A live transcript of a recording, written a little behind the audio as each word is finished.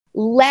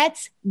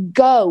Let's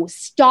go.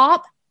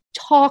 Stop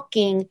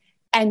talking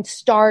and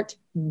start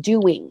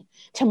doing.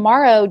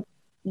 Tomorrow,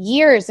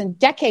 years and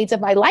decades of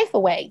my life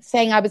away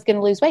saying I was going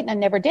to lose weight and I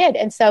never did.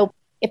 And so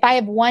if I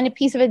have one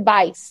piece of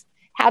advice,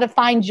 how to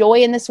find joy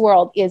in this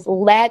world is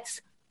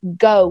let's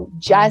go.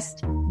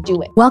 Just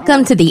do it.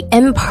 Welcome to the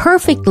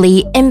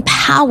Imperfectly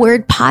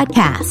Empowered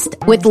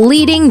podcast with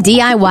leading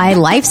DIY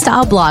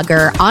lifestyle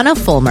blogger Anna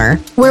Fulmer,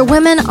 where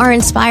women are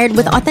inspired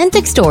with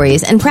authentic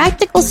stories and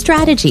practical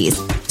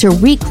strategies to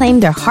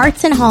reclaim their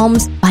hearts and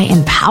homes by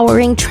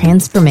empowering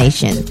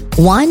transformation,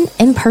 one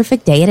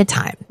imperfect day at a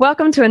time.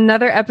 Welcome to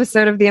another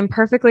episode of the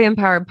Imperfectly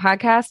Empowered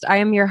podcast. I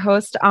am your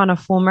host, Anna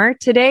Fulmer.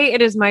 Today,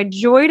 it is my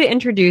joy to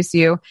introduce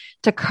you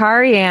to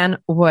KariAnne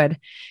Wood.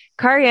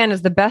 KariAnne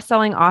is the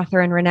best-selling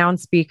author and renowned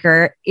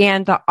speaker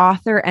and the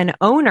author and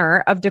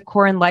owner of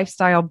decor and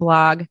lifestyle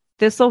blog,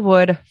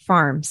 Thistlewood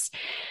Farms.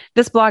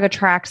 This blog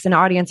attracts an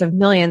audience of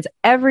millions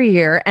every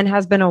year and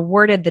has been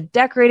awarded the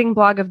Decorating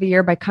Blog of the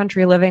Year by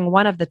Country Living,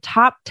 one of the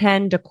top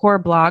 10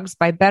 decor blogs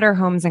by Better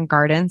Homes and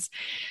Gardens.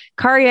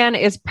 KariAnne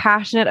is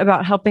passionate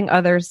about helping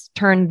others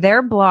turn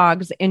their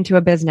blogs into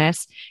a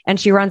business, and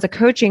she runs a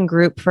coaching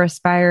group for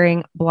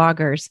aspiring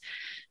bloggers.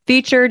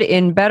 Featured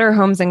in Better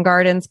Homes and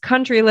Gardens,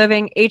 Country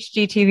Living,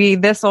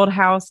 HGTV, This Old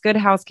House, Good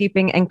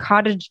Housekeeping, and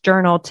Cottage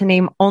Journal, to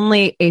name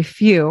only a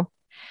few.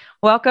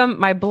 Welcome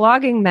my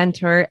blogging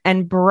mentor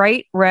and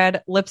bright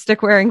red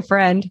lipstick-wearing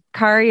friend,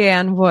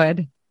 KariAnne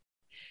Wood.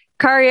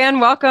 KariAnne,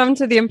 welcome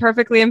to the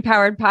Imperfectly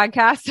Empowered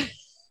podcast.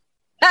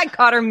 I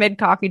caught her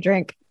mid-coffee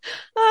drink.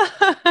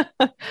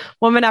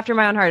 Woman after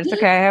my own heart. It's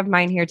okay. I have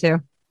mine here too.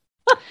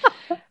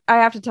 I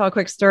have to tell a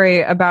quick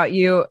story about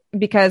you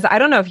because I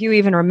don't know if you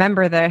even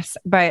remember this,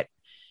 but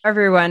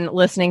everyone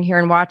listening here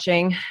and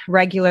watching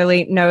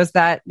regularly knows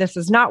that this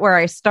is not where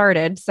I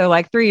started. So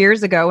like 3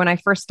 years ago, when I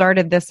first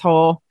started this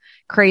whole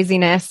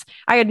craziness,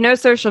 I had no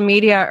social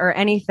media or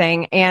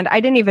anything, and I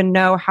didn't even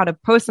know how to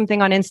post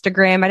something on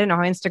Instagram. I didn't know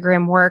how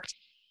Instagram worked.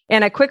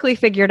 And I quickly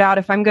figured out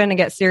if I'm going to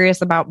get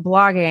serious about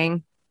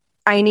blogging,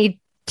 I need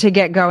to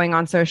get going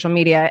on social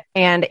media.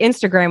 And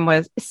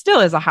Instagram still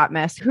is a hot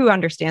mess. Who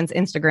understands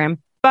Instagram?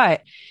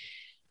 But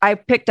I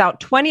picked out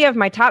 20 of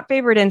my top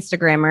favorite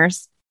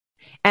Instagrammers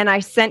and I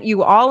sent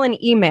you all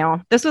an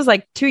email. This was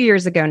like 2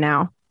 years ago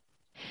now.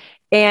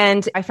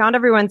 And I found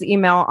everyone's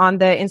email on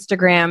the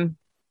Instagram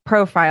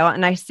profile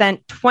and I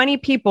sent 20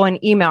 people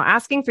an email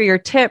asking for your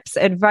tips,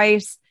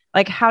 advice,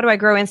 like how do I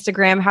grow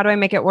Instagram? How do I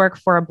make it work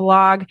for a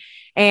blog?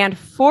 And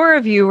 4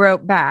 of you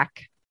wrote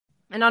back.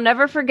 And I'll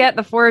never forget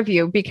the 4 of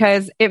you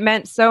because it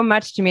meant so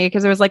much to me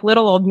because it was like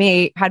little old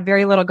me, had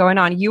very little going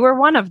on. You were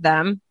one of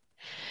them.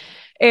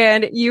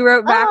 And you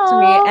wrote back to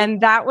me.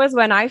 And that was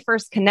when I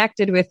first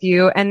connected with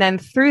you. And then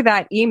through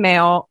that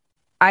email,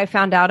 I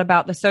found out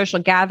about the social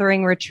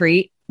gathering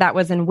retreat that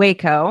was in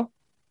Waco.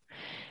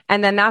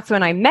 And then that's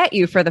when I met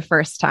you for the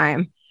first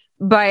time.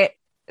 But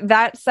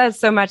that says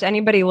so much.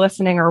 Anybody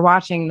listening or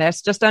watching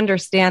this, just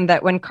understand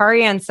that when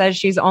KariAnne says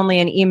she's only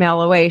an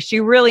email away, she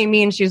really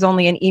means she's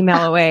only an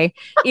email away.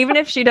 Even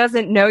if she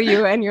doesn't know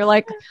you and you're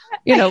like,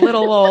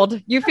 little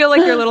old, you feel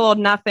like you're little old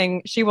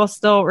nothing, she will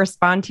still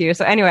respond to you.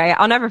 So anyway,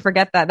 I'll never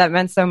forget that. That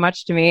meant so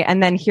much to me.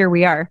 And then here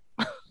we are.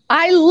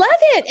 I love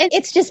it. And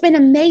it's just been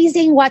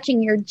amazing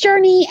watching your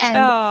journey and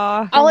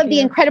all of the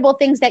incredible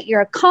things that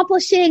you're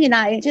accomplishing. And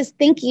I just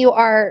think you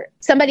are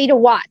somebody to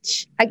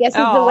watch, I guess is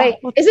the way.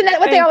 Isn't that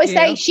what they always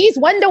say? She's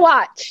one to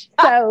watch.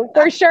 So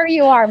for sure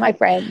you are, my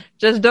friend.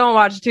 Just don't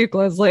watch too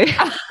closely.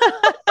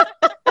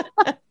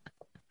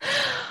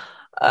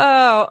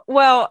 Oh,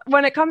 well,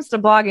 when it comes to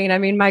blogging, I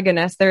mean, my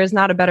goodness, there is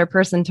not a better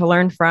person to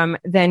learn from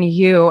than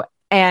you.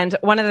 And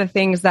one of the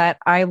things that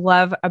I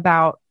love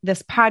about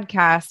this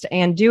podcast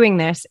and doing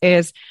this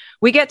is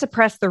we get to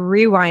press the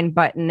rewind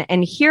button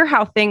and hear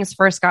how things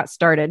first got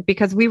started,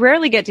 because we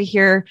rarely get to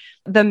hear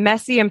the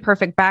messy and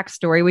perfect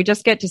backstory. We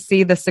just get to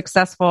see the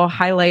successful,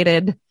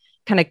 highlighted,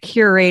 kind of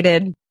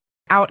curated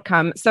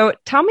outcome. So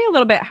tell me a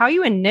little bit how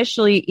you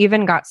initially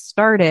even got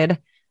started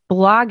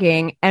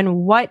blogging and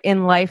what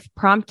in life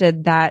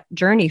prompted that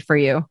journey for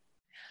you.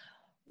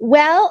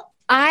 Well,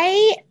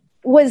 I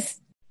was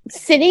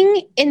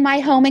sitting in my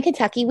home in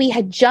Kentucky. We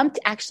had jumped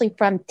actually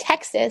from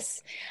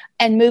Texas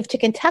and moved to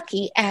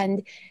Kentucky,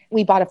 and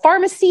we bought a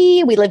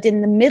pharmacy. We lived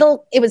in the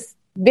middle. It was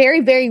very,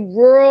 very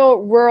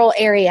rural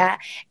area.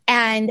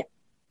 And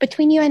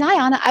between you and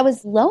I, Anna, I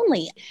was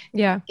lonely.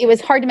 Yeah. It was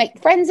hard to make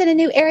friends in a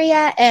new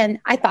area. And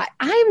I thought,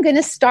 I'm going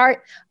to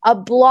start a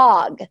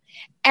blog.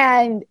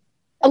 And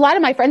a lot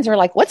of my friends were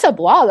like, what's a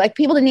blog? Like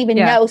people didn't even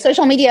know.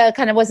 Social media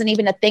kind of wasn't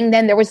even a thing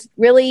then. There was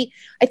really,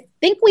 I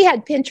think we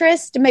had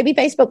Pinterest, maybe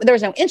Facebook, but there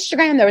was no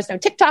Instagram. There was no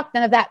TikTok,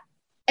 none of that.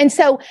 And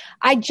so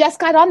I just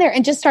got on there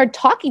and just started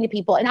talking to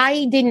people. And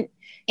I didn't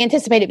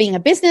anticipate it being a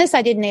business.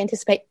 I didn't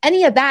anticipate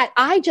any of that.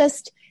 I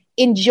just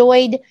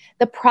enjoyed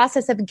the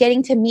process of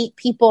getting to meet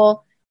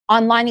people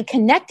online and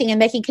connecting and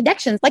making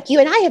connections like you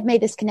and I have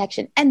made this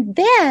connection. And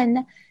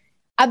then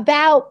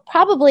about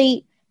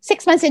probably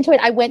 6 months into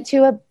it, I went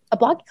to a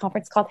blogging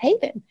conference called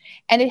Haven.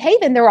 And at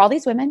Haven, there were all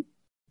these women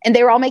and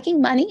they were all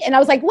making money. And I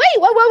was like, wait,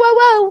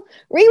 whoa,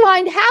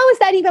 rewind. How is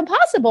that even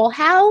possible?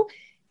 How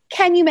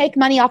can you make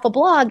money off a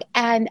blog?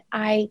 And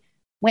I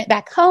went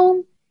back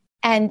home,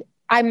 and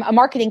I'm a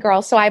marketing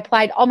girl. So I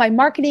applied all my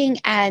marketing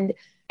and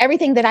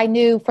everything that I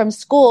knew from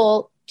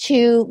school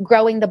to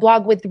growing the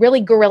blog with really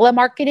guerrilla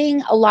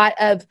marketing, a lot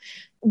of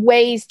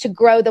ways to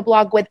grow the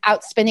blog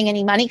without spending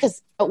any money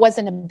because it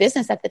wasn't a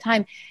business at the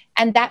time.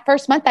 And that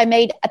first month I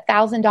made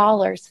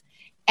 $1,000.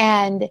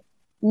 And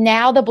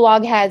now the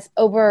blog has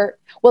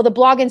the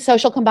blog and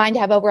social combined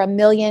have over 1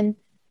 million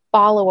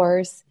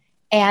followers,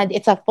 and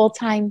it's a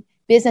full-time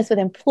business with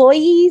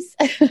employees.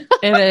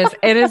 It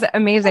is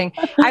amazing.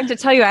 I have to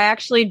tell you, I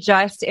actually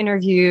just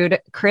interviewed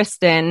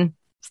Kristen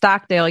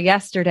Stockdale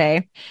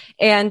yesterday,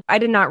 and I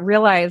did not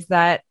realize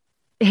that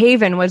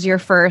Haven was your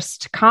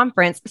first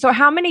conference. So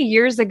how many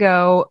years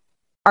ago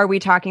are we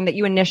talking that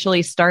you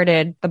initially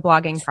started the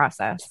blogging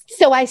process?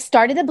 So I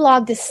started the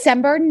blog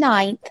December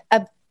 9th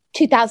of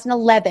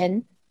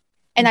 2011,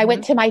 and I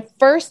went to my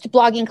first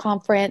blogging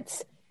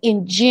conference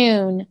in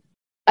June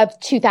of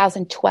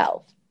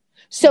 2012.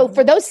 So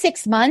for those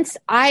 6 months,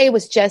 I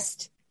was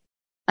just,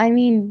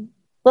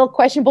 little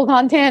questionable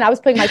content. I was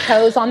putting my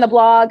toes on the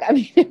blog.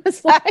 It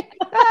was like,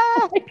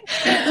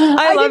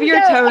 I love your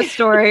toe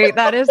story.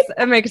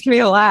 It makes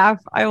me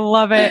laugh. I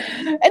love it.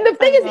 And the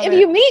thing is, if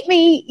you meet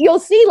me, you'll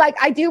see,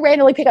 I do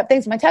randomly pick up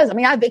things with my toes.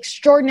 I have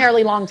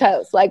extraordinarily long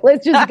toes.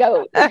 Let's just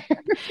go.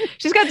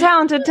 She's got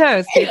talented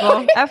toes,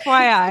 people.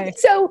 FYI.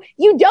 So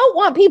you don't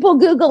want people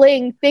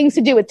Googling things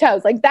to do with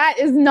toes. That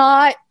is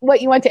not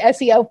what you went to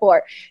SEO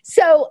for.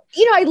 So,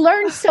 I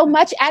learned so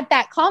much at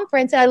that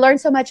conference, and I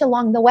learned so much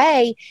along the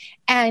way.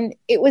 And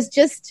it was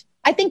just,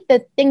 I think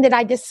the thing that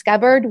I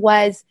discovered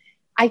was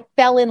I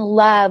fell in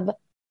love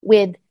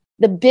with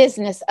the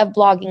business of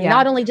blogging,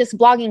 not only just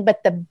blogging,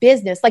 but the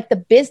business, the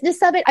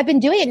business of it. I've been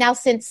doing it now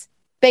since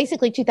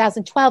basically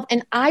 2012.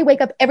 And I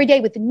wake up every day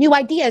with new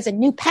ideas and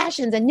new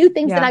passions and new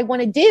things that I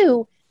want to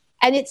do.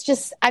 And it's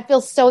just, I feel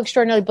so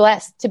extraordinarily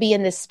blessed to be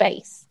in this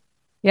space.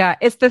 Yeah.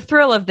 It's the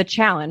thrill of the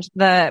challenge.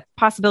 The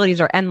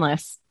possibilities are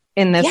endless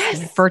in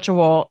this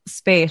virtual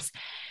space.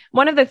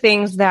 One of the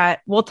things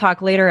that we'll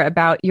talk later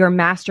about your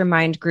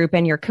mastermind group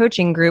and your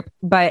coaching group,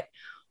 but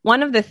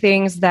one of the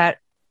things that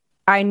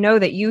I know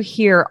that you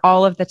hear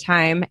all of the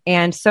time,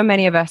 and so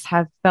many of us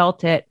have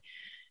felt it,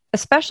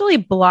 especially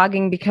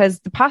blogging, because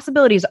the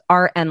possibilities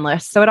are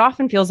endless. So it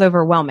often feels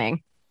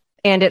overwhelming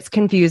and it's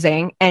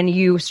confusing, and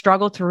you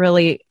struggle to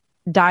really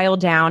dial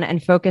down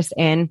and focus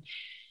in.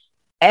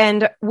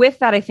 And with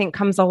that, I think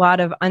comes a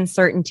lot of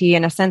uncertainty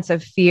and a sense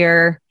of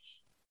fear.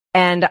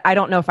 And I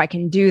don't know if I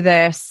can do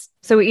this.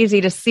 So easy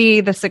to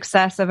see the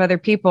success of other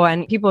people,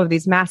 and people have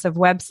these massive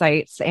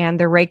websites and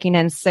they're raking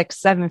in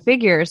 6-7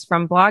 figures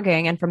from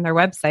blogging and from their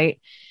website.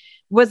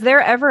 Was there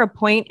ever a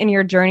point in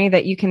your journey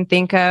that you can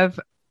think of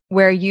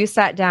where you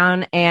sat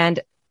down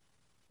and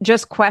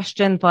just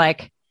questioned,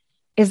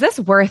 is this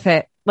worth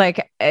it?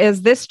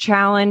 Is this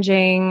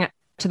challenging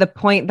to the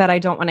point that I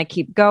don't want to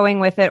keep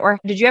going with it? Or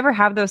did you ever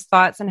have those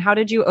thoughts, and how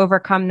did you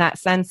overcome that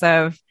sense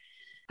of,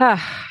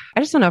 I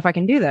just don't know if I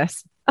can do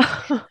this?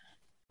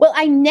 Well,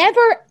 I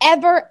never,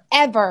 ever,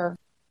 ever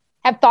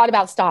have thought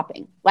about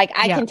stopping. I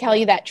can tell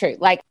you that truth.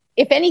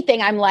 If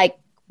anything, I'm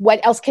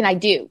what else can I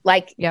do?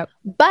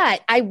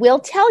 But I will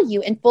tell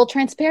you in full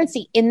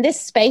transparency, in this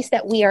space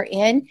that we are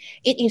in,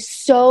 it is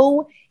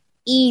so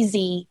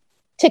easy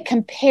to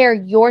compare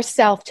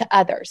yourself to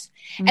others.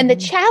 Mm-hmm. And the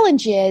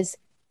challenge is,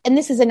 and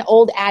this is an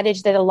old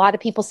adage that a lot of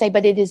people say,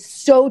 but it is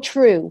so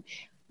true.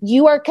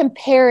 You are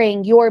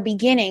comparing your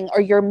beginning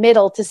or your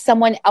middle to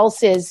someone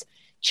else's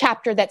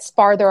chapter that's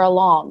farther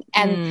along.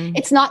 And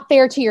it's not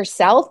fair to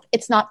yourself.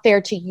 It's not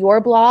fair to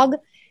your blog.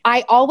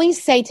 I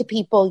always say to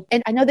people,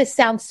 and I know this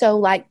sounds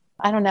so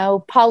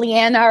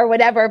Pollyanna or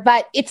whatever,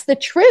 but it's the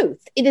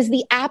truth. It is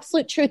the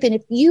absolute truth. And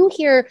if you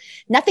hear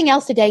nothing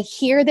else today,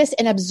 hear this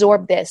and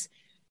absorb this.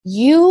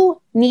 You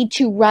need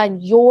to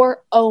run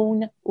your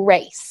own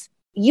race.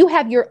 You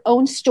have your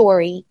own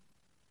story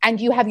and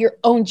you have your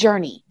own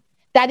journey.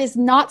 That is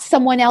not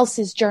someone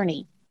else's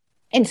journey.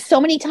 And so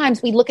many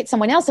times we look at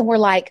someone else and we're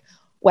like,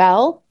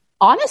 well,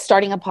 Anna's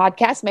starting a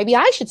podcast. Maybe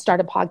I should start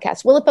a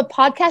podcast. Well, if a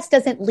podcast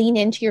doesn't lean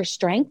into your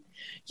strength,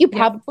 you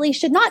probably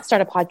should not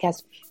start a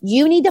podcast.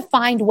 You need to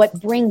find what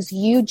brings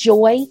you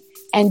joy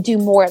and do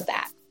more of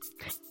that.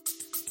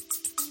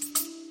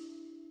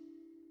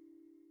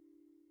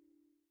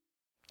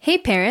 Hey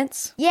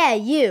parents. Yeah,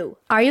 you.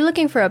 Are you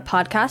looking for a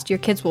podcast your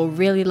kids will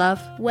really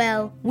love?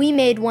 Well, we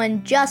made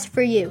one just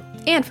for you.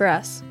 And for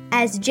us.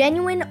 As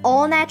genuine,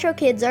 all-natural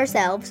kids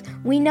ourselves,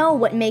 we know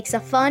what makes a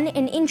fun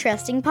and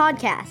interesting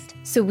podcast.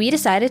 So we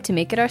decided to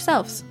make it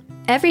ourselves.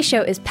 Every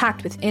show is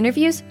packed with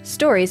interviews,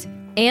 stories,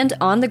 and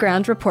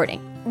on-the-ground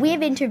reporting. We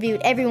have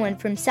interviewed everyone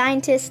from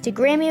scientists to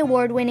Grammy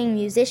Award-winning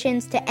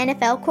musicians to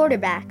NFL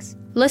quarterbacks.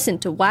 Listen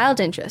to Wild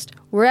Interest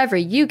wherever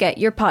you get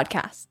your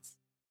podcasts.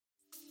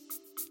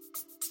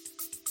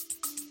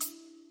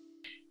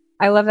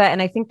 I love that.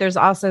 And I think there's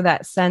also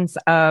that sense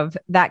of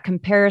that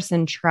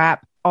comparison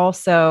trap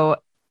also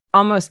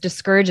almost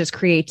discourages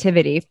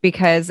creativity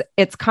because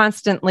it's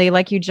constantly,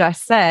 like you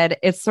just said,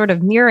 it's sort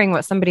of mirroring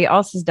what somebody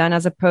else has done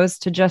as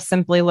opposed to just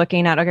simply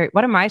looking at, okay,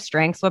 what are my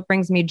strengths? What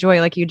brings me joy?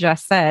 Like you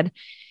just said.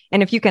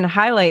 And if you can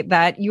highlight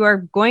that, you are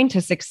going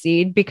to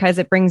succeed because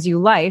it brings you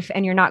life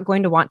and you're not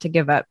going to want to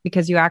give up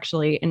because you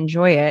actually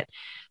enjoy it.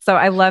 So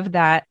I love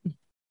that.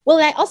 Well,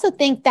 I also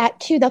think that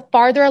too, the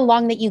farther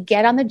along that you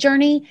get on the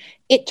journey,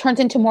 it turns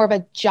into more of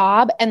a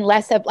job and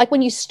less of like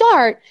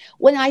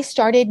when I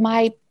started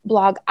my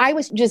blog, I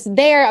was just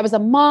there. I was a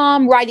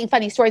mom writing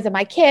funny stories of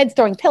my kids,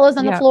 throwing pillows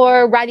on the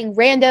floor, writing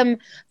random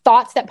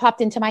thoughts that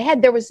popped into my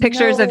head. There was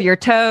pictures of your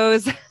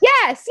toes.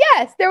 Yes.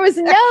 There was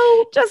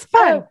no just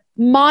fun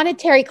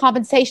monetary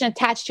compensation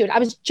attached to it. I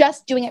was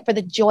just doing it for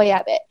the joy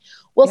of it.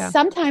 Well,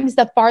 sometimes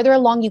the farther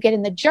along you get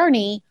in the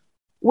journey,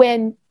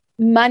 when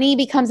money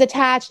becomes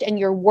attached and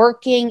you're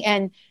working,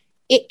 and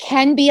it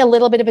can be a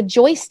little bit of a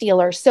joy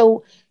stealer.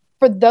 So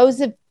for those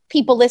of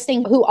people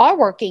listening who are a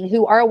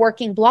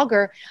working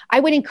blogger, I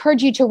would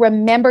encourage you to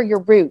remember your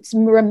roots,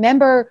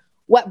 remember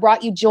what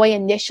brought you joy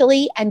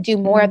initially, and do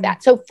more of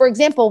that. So for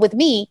example, with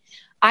me,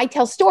 I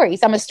tell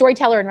stories. I'm a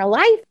storyteller in real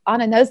life.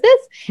 Anna knows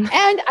this.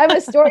 And I'm a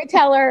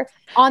storyteller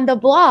on the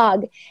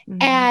blog.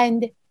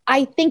 And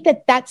I think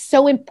that that's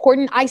so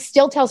important. I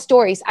still tell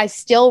stories. I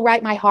still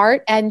write my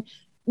heart. And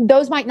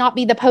those might not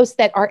be the posts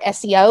that are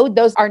SEO.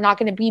 Those are not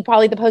going to be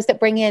probably the posts that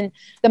bring in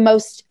the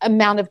most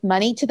amount of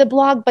money to the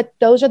blog, but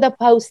those are the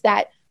posts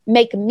that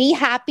make me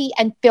happy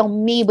and fill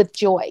me with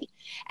joy.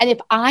 And if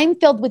I'm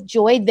filled with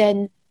joy,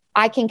 then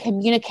I can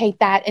communicate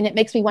that, and it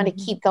makes me want to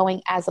keep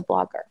going as a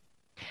blogger.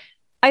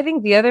 I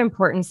think the other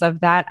importance of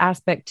that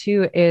aspect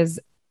too is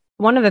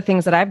one of the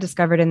things that I've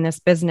discovered in this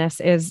business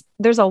is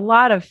there's a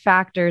lot of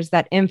factors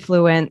that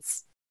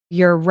influence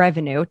your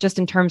revenue, just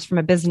in terms from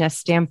a business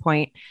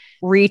standpoint.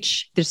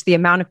 Reach, just the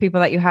amount of people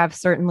that you have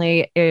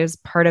certainly is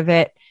part of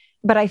it.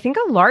 But I think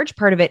a large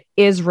part of it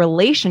is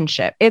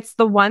relationship. It's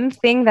the one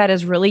thing that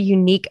is really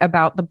unique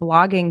about the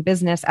blogging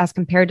business as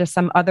compared to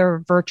some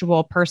other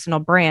virtual personal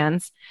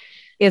brands,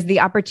 is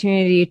the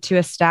opportunity to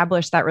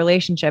establish that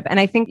relationship. And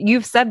I think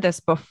you've said this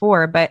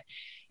before, but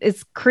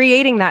it's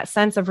creating that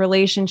sense of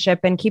relationship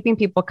and keeping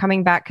people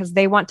coming back because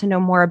they want to know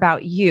more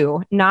about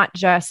you, not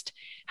just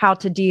how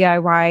to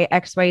DIY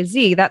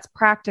XYZ. That's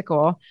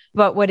practical.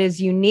 But what is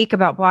unique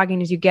about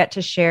blogging is you get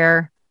to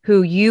share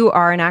who you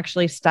are and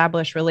actually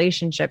establish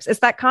relationships.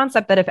 It's that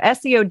concept that if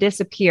SEO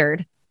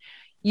disappeared,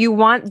 you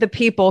want the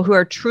people who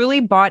are truly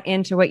bought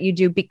into what you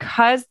do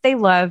because they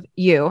love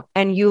you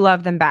and you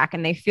love them back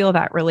and they feel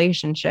that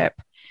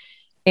relationship.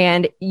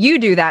 And you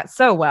do that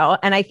so well.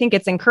 And I think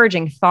it's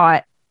encouraging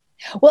thought.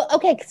 Well,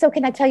 okay. So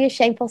can I tell you a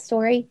shameful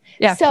story?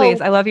 Yeah,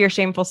 please. I love your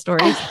shameful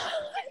stories.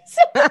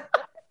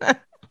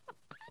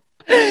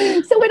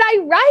 So when I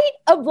write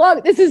a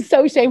blog, this is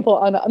so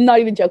shameful, Anna. I'm not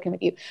even joking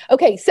with you.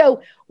 Okay.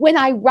 So when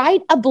I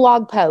write a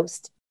blog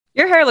post.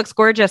 Your hair looks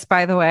gorgeous,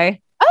 by the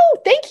way. Oh,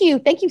 thank you.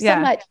 Thank you so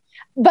much.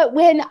 But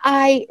when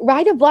I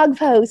write a blog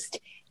post,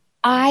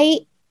 I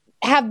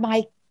have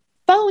my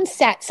phone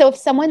set. So if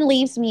someone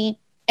leaves me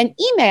an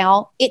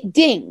email, it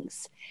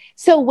dings.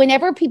 So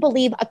whenever people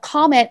leave a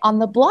comment on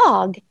the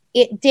blog,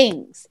 it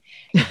dings.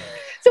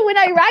 So when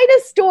I write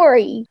a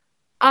story,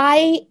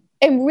 I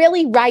am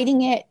really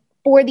writing it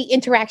for the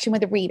interaction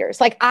with the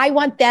readers. Like I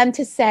want them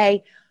to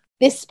say,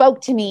 this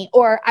spoke to me,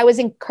 or I was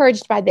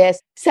encouraged by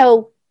this.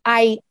 So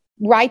I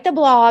write the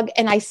blog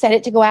and I set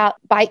it to go out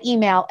by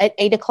email at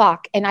 8:00.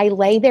 And I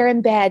lay there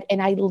in bed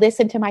and I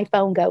listen to my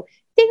phone go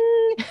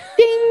ding,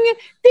 ding,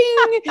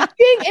 ding,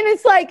 ding. And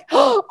it's like,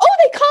 oh,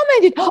 they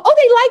commented. Oh,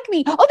 they like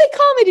me. Oh, they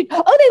commented.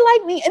 Oh, they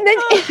like me. And then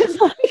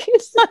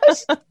it's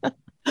like,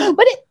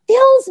 but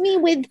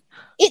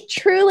it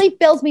truly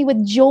fills me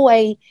with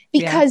joy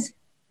because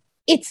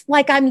it's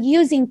like I'm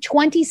using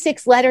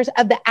 26 letters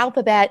of the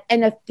alphabet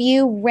and a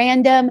few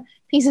random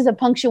pieces of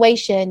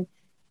punctuation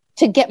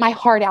to get my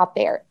heart out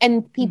there,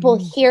 and people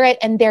hear it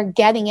and they're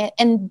getting it.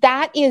 And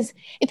that is,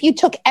 if you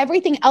took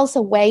everything else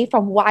away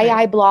from why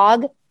I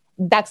blog,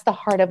 that's the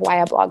heart of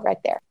why I blog right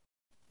there.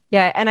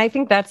 Yeah. And I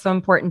think that's so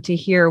important to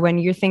hear when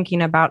you're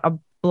thinking about a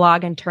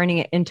blog and turning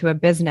it into a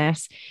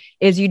business,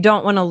 is you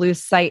don't want to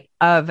lose sight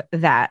of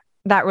that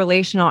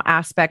relational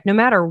aspect, no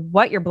matter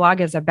what your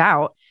blog is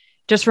about.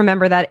 Just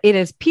remember that it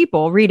is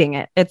people reading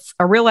it. It's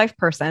a real life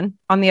person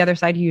on the other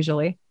side,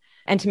 usually,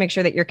 and to make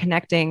sure that you're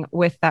connecting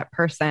with that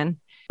person.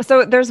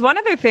 So there's one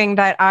other thing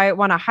that I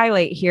want to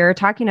highlight here,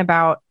 talking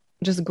about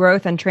just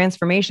growth and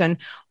transformation.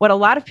 What a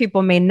lot of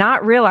people may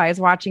not realize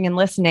watching and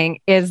listening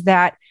is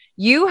that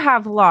you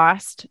have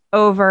lost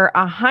over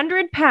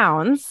 100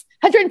 pounds.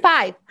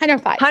 105.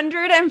 105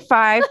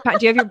 pounds.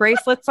 Do you have your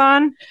bracelets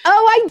on?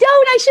 Oh, I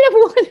don't. I should have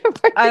worn a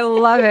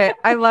bracelet.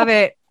 I love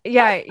it.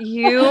 Yeah,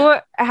 you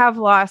have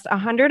lost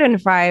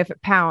 105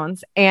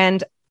 pounds.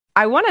 And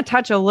I want to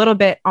touch a little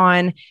bit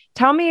on,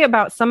 tell me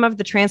about some of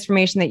the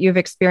transformation that you've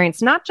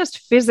experienced, not just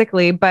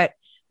physically, but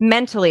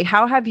mentally.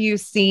 How have you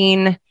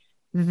seen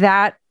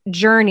that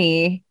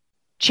journey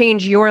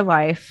change your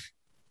life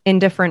in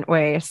different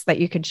ways that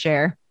you could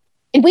share?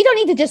 and we don't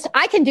need to just,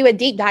 I can do a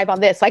deep dive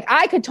on this. Like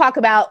I could talk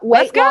about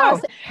weight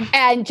loss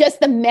and just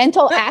the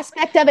mental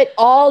aspect of it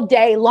all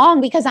day long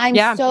because I'm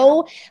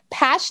so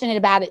passionate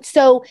about it.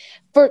 So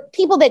for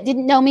people that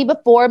didn't know me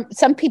before,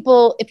 some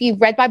people, if you've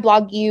read my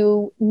blog,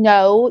 you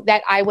know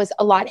that I was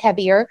a lot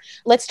heavier.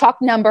 Let's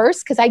talk numbers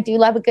because I do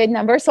love a good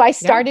number. So I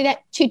started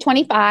at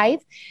 225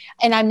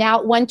 and I'm now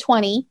at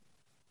 120.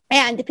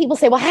 And people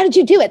say, well, how did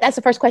you do it? That's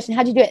the first question.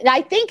 How did you do it? And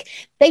I think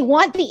they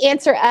want the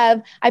answer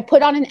of, I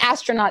put on an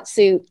astronaut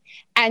suit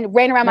and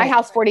ran around my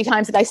house 40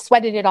 times and I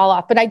sweated it all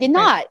off. But I did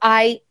not.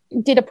 I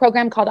did a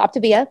program called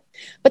Optavia.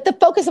 But the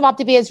focus of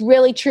Optavia is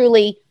really,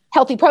 truly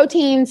healthy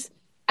proteins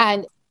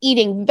and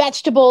eating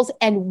vegetables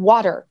and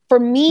water. For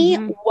me,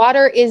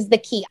 water is the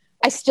key.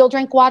 I still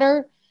drink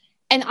water.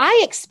 And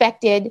I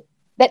expected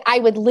that I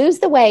would lose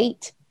the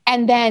weight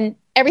and then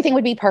everything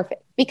would be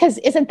perfect. Because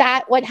isn't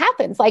that what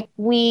happens? Like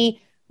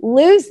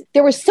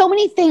there were so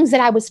many things that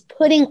I was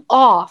putting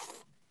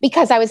off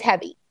because I was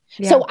heavy.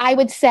 Yeah. So I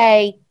would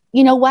say,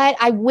 you know what?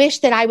 I wish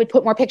that I would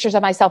put more pictures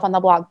of myself on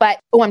the blog, but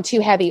I'm too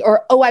heavy.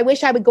 Or, I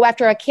wish I would go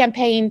after a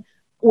campaign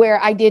where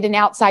I did an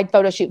outside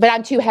photo shoot, but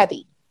I'm too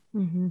heavy.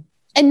 Mm-hmm.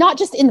 And not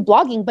just in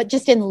blogging, but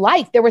just in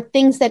life. There were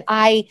things that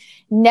I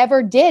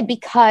never did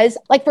because,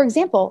 like, for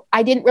example,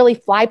 I didn't really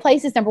fly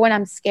places. Number one,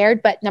 I'm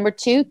scared. But number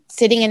two,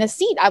 sitting in a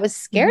seat, I was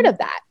scared of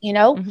that,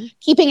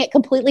 keeping it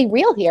completely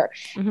real here.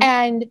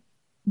 And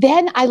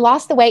then I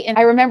lost the weight and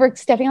I remember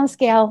stepping on the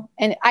scale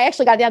and I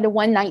actually got down to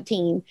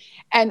 119.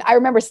 And I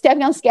remember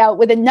stepping on the scale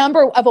with a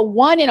number of a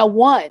 1 and a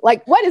 1.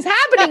 Like, what is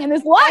happening in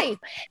this life?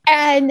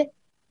 And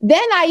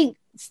then I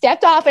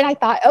stepped off and I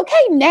thought,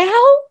 okay,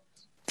 now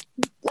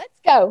let's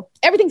go.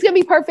 Everything's going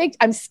to be perfect.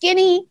 I'm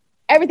skinny.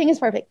 Everything is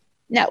perfect.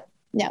 No,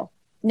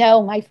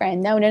 my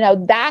friend.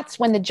 No. That's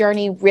when the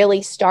journey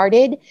really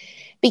started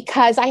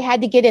because I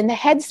had to get in the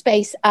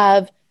headspace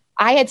of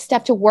I had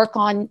stuff to work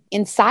on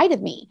inside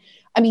of me.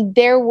 I mean,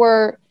 there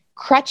were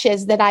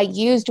crutches that I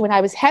used when I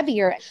was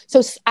heavier.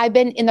 So I've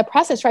been in the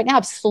process right now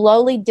of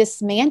slowly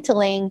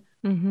dismantling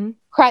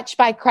crutch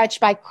by crutch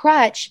by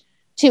crutch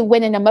to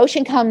when an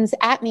emotion comes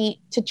at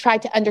me to try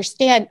to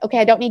understand, okay,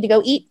 I don't need to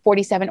go eat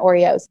 47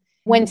 Oreos.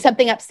 When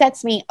something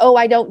upsets me,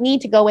 I don't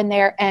need to go in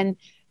there and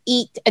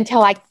eat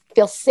until I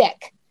feel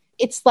sick.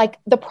 It's like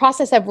the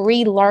process of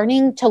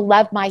relearning to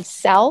love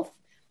myself.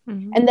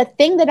 And the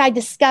thing that I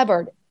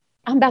discovered,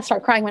 I'm about to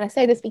start crying when I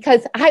say this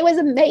because I was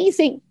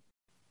amazing.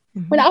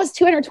 When I was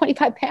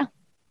 225 pounds,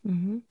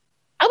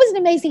 I was an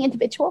amazing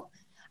individual.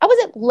 I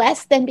wasn't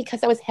less than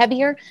because I was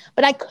heavier,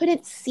 but I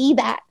couldn't see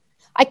that.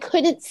 I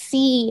couldn't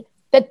see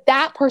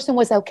that person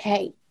was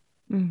okay.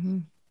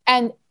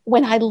 And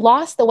when I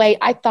lost the weight,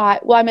 I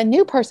thought, well, I'm a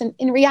new person.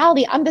 In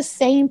reality, I'm the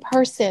same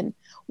person,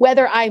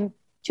 whether I'm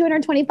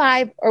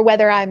 225 or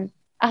whether I'm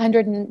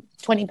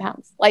 120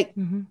 pounds. Like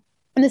I'm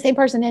the same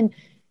person. And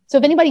so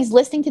if anybody's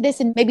listening to this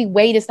and maybe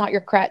weight is not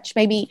your crutch,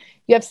 maybe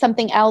you have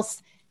something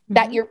else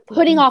that you're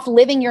putting off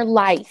living your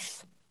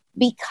life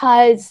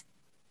because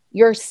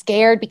you're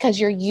scared,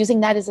 because you're using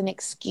that as an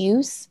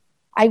excuse,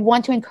 I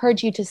want to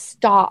encourage you to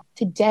stop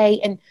today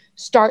and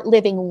start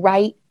living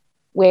right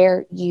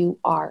where you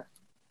are,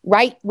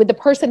 right with the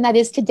person that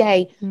is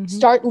today.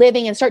 Start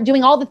living and start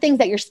doing all the things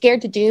that you're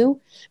scared to do.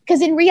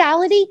 Because in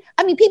reality,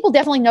 I mean, people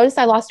definitely noticed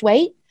I lost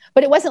weight,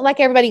 but it wasn't like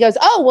everybody goes,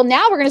 oh, well,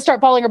 now we're going to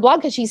start following her blog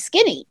because she's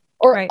skinny.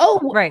 Or,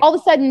 all of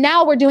a sudden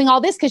now we're doing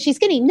all this because she's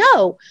skinny.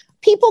 No.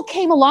 People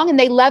came along and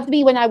they loved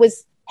me when I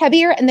was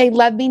heavier and they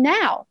love me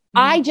now.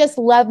 I just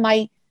love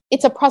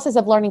it's a process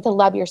of learning to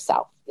love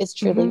yourself is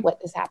truly what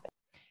has happened.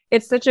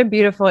 It's such a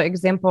beautiful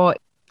example.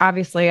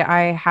 Obviously,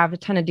 I have a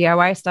ton of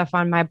DIY stuff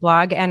on my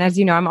blog. And as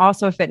you know, I'm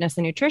also a fitness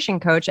and nutrition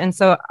coach. And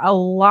so a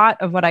lot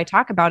of what I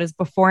talk about is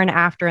before and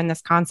after in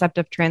this concept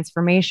of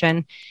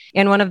transformation.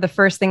 And one of the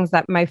first things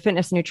that my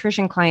fitness and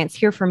nutrition clients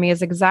hear from me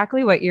is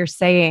exactly what you're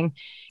saying,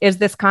 is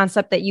this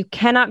concept that you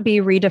cannot be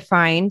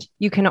redefined.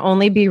 You can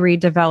only be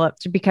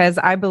redeveloped, because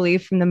I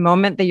believe from the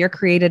moment that you're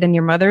created in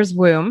your mother's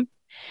womb,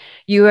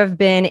 you have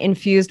been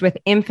infused with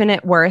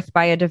infinite worth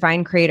by a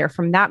divine creator.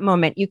 From that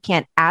moment, you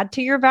can't add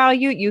to your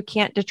value. You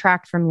can't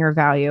detract from your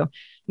value,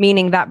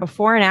 meaning that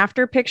before and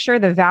after picture,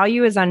 the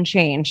value is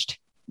unchanged.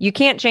 You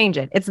can't change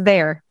it. It's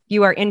there.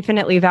 You are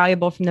infinitely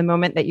valuable from the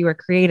moment that you were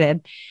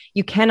created.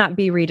 You cannot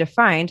be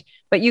redefined,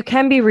 but you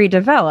can be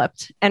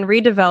redeveloped, and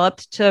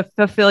redeveloped to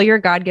fulfill your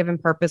God-given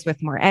purpose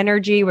with more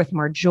energy, with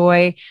more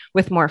joy,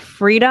 with more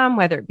freedom,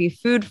 whether it be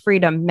food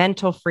freedom,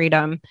 mental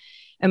freedom,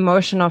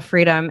 emotional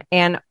freedom.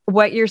 And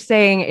what you're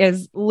saying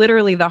is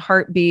literally the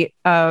heartbeat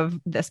of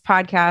this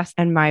podcast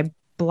and my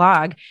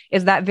blog,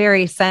 is that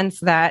very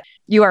sense that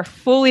you are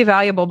fully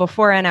valuable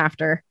before and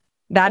after.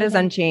 That is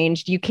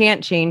unchanged. You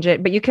can't change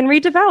it, but you can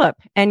redevelop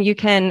and you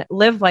can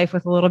live life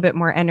with a little bit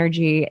more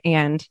energy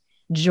and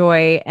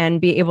joy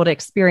and be able to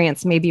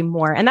experience maybe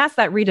more. And that's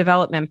that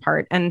redevelopment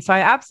part. And so I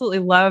absolutely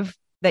love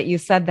that you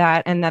said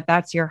that and that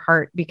that's your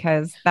heart,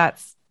 because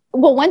that's...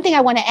 Well, one thing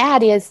I want to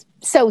add is,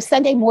 so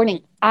Sunday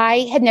morning, I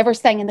had never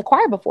sang in the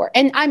choir before.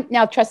 And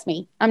now, trust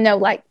me, I'm no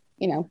like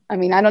I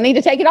mean, I don't need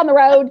to take it on the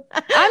road.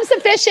 I'm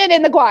sufficient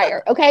in the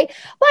choir. Okay.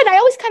 But I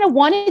always kind of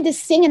wanted to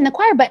sing in the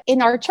choir, but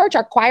in our church,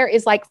 our choir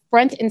is like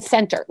front and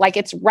center, like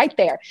it's right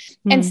there.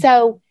 And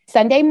so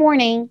Sunday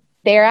morning,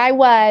 there I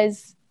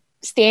was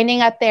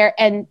standing up there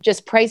and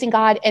just praising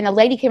God. And a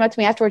lady came up to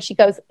me afterwards. She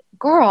goes,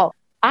 girl,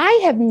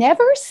 I have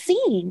never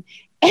seen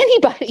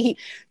anybody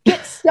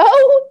get so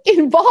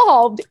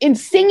involved in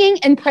singing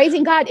and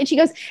praising God. And she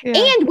goes,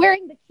 and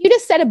wearing the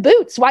cutest set of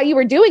boots while you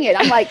were doing it.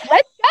 I'm like,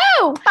 let's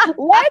go.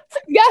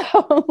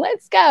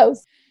 Let's go.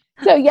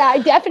 So yeah,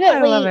 I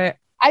love it.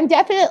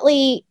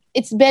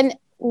 It's been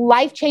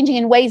life-changing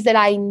in ways that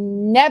I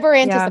never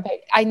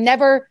anticipated.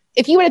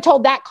 If you would have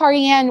told that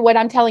KariAnne what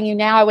I'm telling you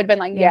now, I would have been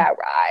like, yeah,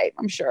 right.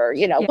 I'm sure,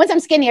 once I'm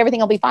skinny,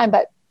 everything will be fine.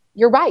 But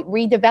you're right.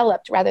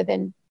 Redeveloped rather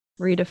than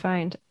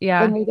redefined.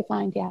 Yeah.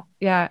 Redefined. Yeah.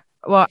 Yeah.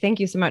 Well, thank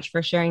you so much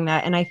for sharing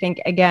that. And I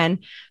think, again,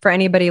 for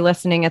anybody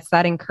listening, it's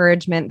that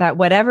encouragement that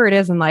whatever it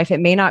is in life, it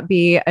may not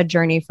be a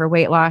journey for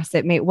weight loss.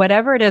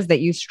 Whatever it is that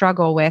you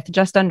struggle with,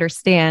 just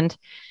understand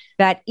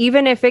that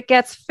even if it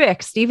gets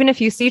fixed, even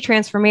if you see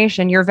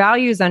transformation, your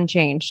value is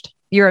unchanged.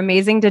 You're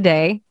amazing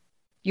today.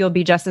 You'll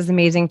be just as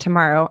amazing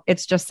tomorrow.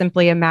 It's just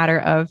simply a matter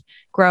of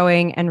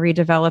growing and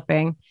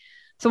redeveloping.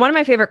 So one of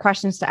my favorite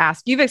questions to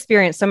ask, you've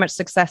experienced so much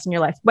success in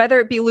your life, whether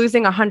it be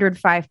losing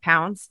 105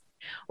 pounds,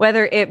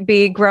 whether it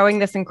be growing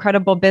this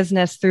incredible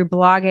business through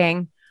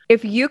blogging.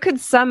 If you could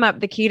sum up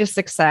the key to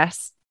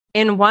success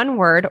in one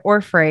word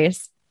or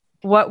phrase,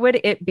 what would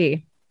it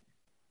be?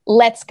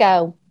 Let's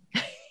go.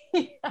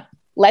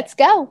 Let's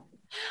go.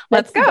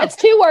 That's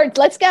 2 words.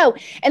 Let's go.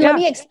 And let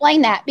me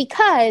explain that,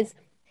 because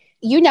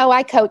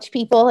I coach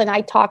people and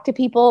I talk to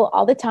people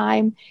all the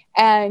time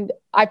and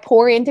I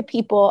pour into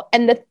people.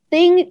 And the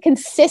thing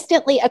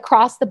consistently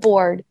across the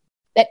board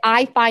that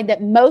I find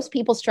that most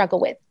people struggle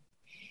with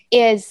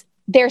is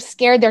they're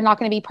scared they're not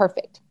going to be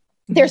perfect.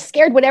 They're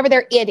scared whatever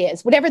their it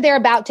is, whatever they're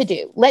about to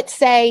do. Let's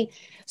say,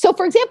 so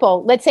for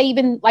example, let's say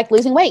even like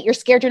losing weight, you're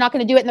scared you're not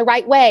going to do it in the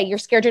right way. You're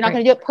scared you're not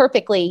going to do it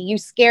perfectly. You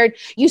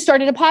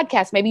started a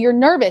podcast. Maybe you're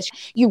nervous.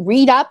 You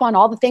read up on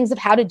all the things of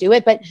how to do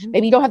it, but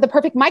maybe you don't have the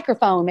perfect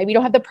microphone. Maybe you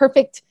don't have the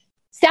perfect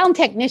sound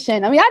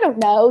technician. I mean, I don't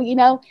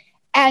know,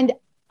 and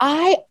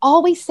I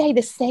always say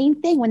the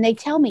same thing when they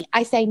tell me.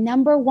 I say,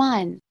 number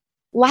one,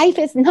 life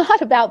is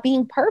not about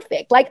being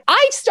perfect. Like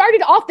I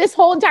started off this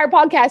whole entire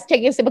podcast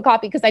taking a sip of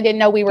coffee because I didn't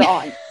know we were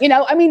on,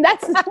 I mean,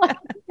 that's my,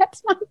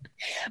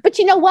 but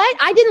you know what?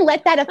 I didn't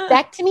let that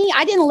affect me.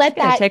 I didn't let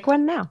that take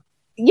one now.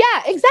 Yeah,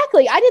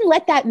 exactly. I didn't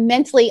let that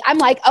mentally. I'm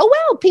like, oh,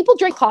 well, people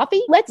drink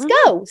coffee. Let's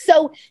go.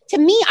 So to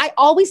me, I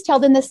always tell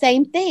them the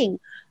same thing.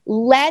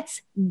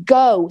 Let's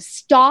go.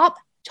 Stop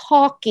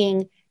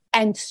talking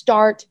and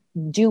start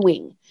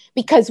doing.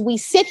 Because we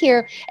sit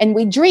here and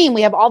we dream,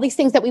 we have all these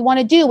things that we want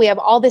to do. We have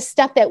all this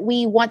stuff that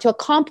we want to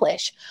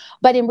accomplish.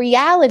 But in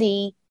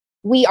reality,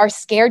 we are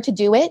scared to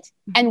do it.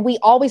 And we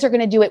always are going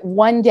to do it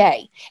one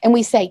day. And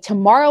we say,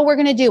 tomorrow we're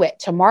going to do it.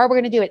 Tomorrow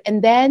we're going to do it.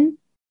 And then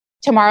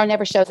tomorrow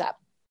never shows up.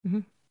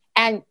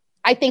 And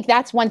I think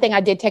that's one thing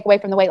I did take away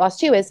from the weight loss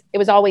too, is it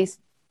was always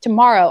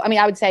tomorrow. I mean,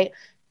 I would say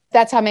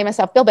that's how I made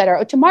myself feel better.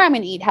 Oh, tomorrow I'm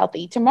going to eat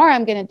healthy. Tomorrow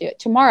I'm going to do it.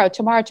 Tomorrow.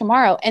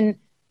 And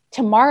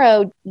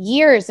tomorrow,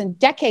 years and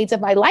decades of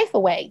my life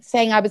away,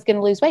 saying I was going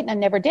to lose weight and I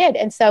never did.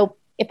 And so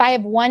if I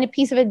have one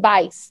piece of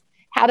advice,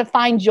 how to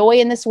find joy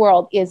in this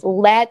world is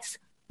let's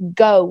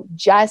go.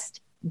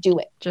 Just do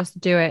it. Just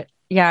do it.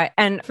 Yeah.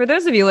 And for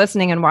those of you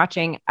listening and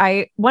watching,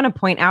 I want to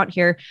point out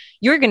here,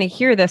 you're going to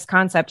hear this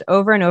concept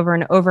over and over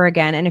and over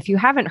again. And if you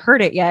haven't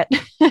heard it yet,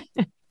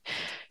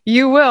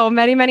 you will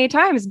many, many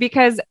times,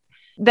 because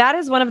that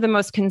is one of the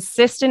most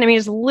consistent. I mean,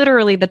 it's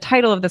literally the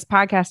title of this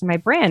podcast and my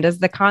brand is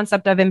the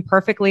concept of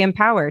imperfectly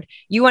empowered.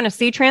 You want to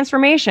see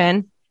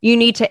transformation, you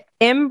need to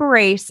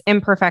embrace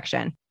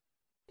imperfection.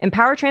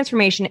 Empower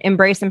transformation,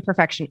 embrace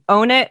imperfection,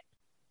 own it,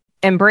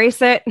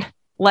 embrace it.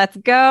 Let's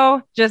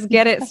go. Just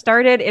get it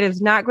started. It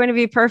is not going to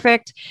be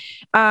perfect.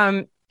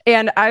 And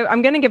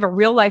I'm going to give a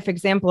real life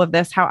example of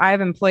this, how I've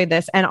employed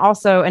this, and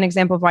also an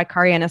example of why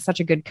KariAnne is such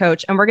a good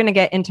coach. And we're going to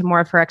get into more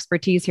of her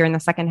expertise here in the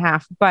second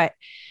half. But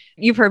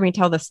you've heard me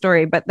tell this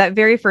story, but that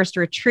very first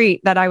retreat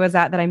that I was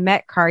at, that I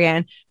met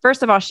KariAnne,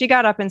 first of all, she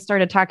got up and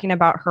started talking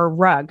about her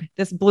rug,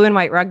 this blue and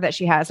white rug that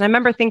she has. And I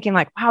remember thinking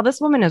like, wow,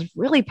 this woman is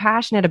really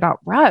passionate about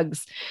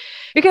rugs,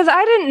 because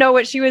I didn't know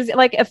what she was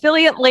like,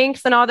 affiliate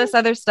links and all this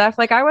other stuff.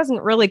 Like I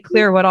wasn't really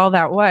clear what all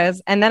that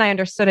was. And then I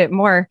understood it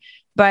more.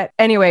 But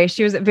anyway,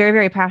 she was a very,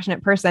 very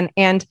passionate person.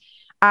 And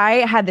I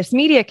had this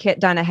media kit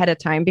done ahead of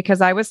time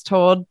because I was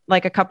told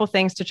like a couple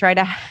things to try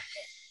to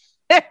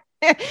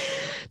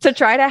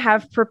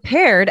have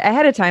prepared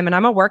ahead of time. And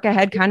I'm a work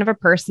ahead kind of a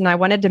person. I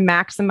wanted to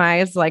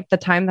maximize like the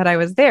time that I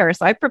was there.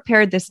 So I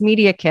prepared this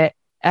media kit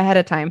ahead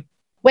of time.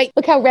 Wait,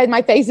 look how red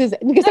my face is,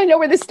 because I know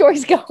where this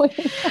story's going.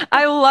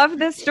 I love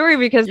this story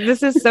because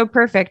this is so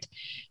perfect.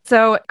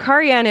 So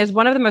KariAnne is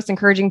one of the most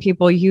encouraging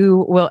people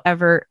you will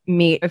ever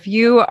meet. If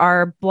you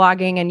are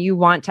blogging and you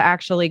want to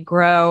actually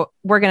grow,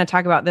 we're going to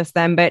talk about this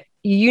then, but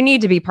you need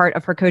to be part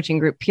of her coaching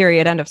group,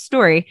 period, end of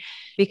story,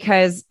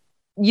 because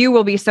you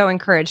will be so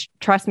encouraged.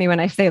 Trust me when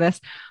I say this.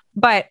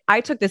 But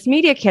I took this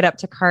media kit up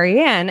to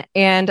KariAnne,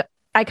 and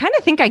I kind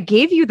of think I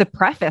gave you the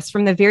preface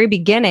from the very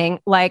beginning,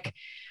 like,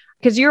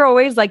 because you're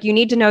always like, you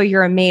need to know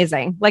you're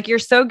amazing. Like, you're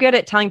so good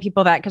at telling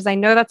people that, because I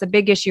know that's a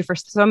big issue for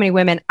so many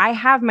women. I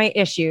have my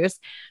issues,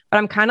 but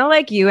I'm kind of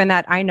like you in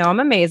that I know I'm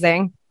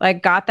amazing.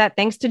 Like, got that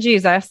thanks to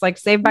Jesus, like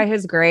saved by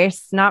his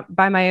grace, not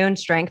by my own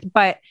strength.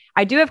 But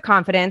I do have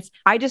confidence.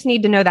 I just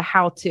need to know the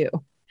how to.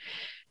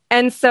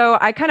 And so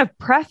I kind of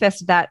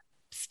prefaced that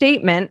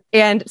statement.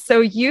 And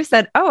so you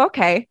said, oh,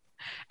 okay.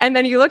 And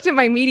then you looked at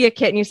my media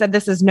kit and you said,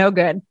 this is no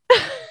good.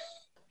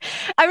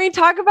 I mean,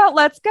 talk about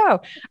let's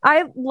go.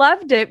 I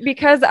loved it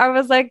because I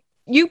was like,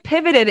 you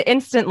pivoted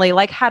instantly.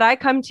 Like, had I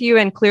come to you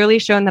and clearly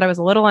shown that I was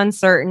a little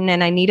uncertain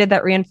and I needed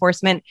that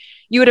reinforcement,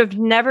 you would have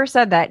never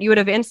said that. You would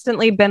have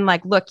instantly been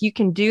like, look, you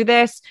can do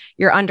this.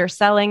 You're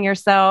underselling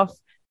yourself.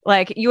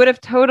 Like, you would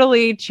have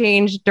totally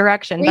changed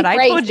direction. But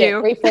I told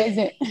you, rephrase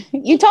it.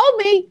 You told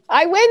me.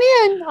 I went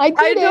in.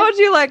 I told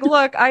you, like,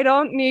 look, I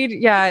don't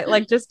need,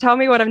 like, just tell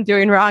me what I'm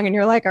doing wrong. And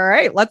you're like, all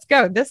right, let's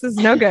go. This is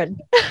no good.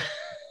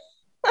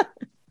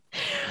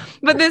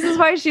 But this is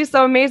why she's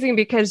so amazing,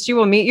 because she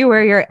will meet you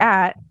where you're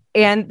at.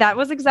 And that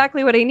was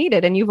exactly what I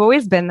needed. And you've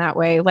always been that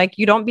way. Like,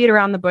 you don't beat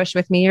around the bush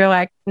with me. You're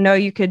like, no,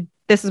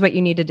 this is what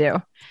you need to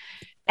do.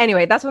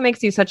 Anyway, that's what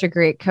makes you such a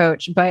great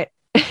coach. But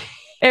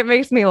it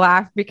makes me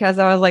laugh because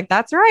I was like,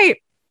 that's right.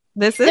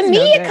 This is the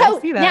media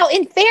coach. Now,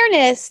 in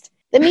fairness,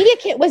 the media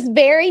kit was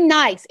very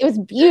nice. It was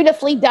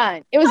beautifully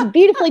done.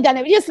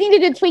 It just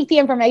needed to tweak the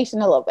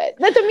information a little bit.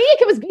 But the media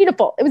kit was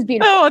beautiful. It was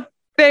beautiful. Oh,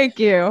 thank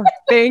you.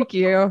 Thank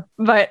you.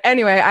 But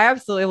anyway, I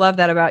absolutely love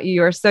that about you.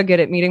 You are so good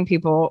at meeting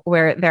people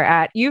where they're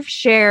at. You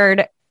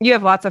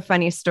have lots of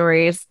funny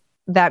stories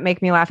that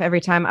make me laugh every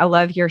time. I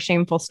love your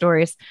shameful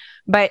stories.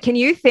 But can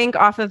you think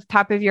off of the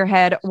top of your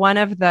head, one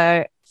of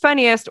the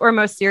funniest or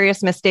most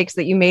serious mistakes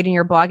that you made in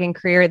your blogging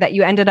career that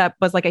you ended up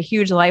was like a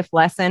huge life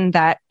lesson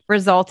that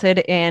resulted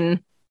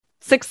in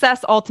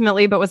success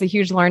ultimately, but was a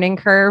huge learning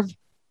curve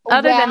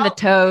other than the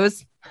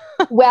toes?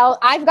 Well,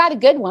 I've got a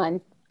good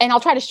one, and I'll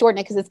try to shorten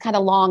it because it's kind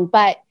of long,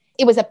 but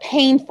it was a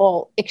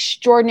painful,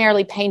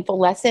 extraordinarily painful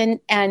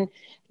lesson. And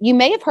you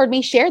may have heard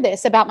me share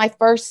this about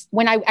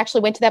when I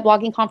actually went to that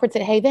blogging conference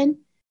at Haven.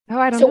 Oh,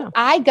 I don't know. So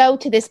I go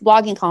to this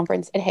blogging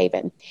conference at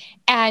Haven,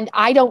 and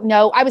I don't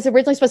know. I was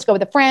originally supposed to go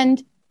with a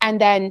friend, and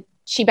then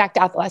she backed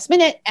out the last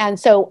minute. And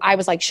so I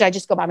was like, should I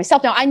just go by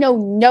myself? Now, I know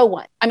no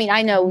one.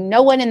 I know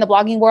no one in the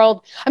blogging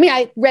world.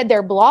 I read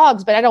their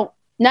blogs, but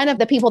none of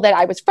the people that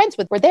I was friends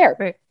with were there.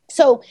 Right.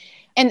 So,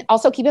 and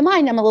also keep in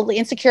mind, I'm a little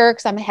insecure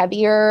because I'm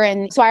heavier.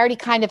 And so I already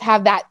kind of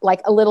have that,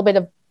 like a little bit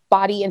of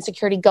body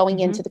insecurity going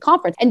into the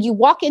conference. And you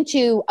walk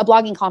into a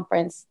blogging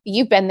conference,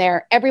 you've been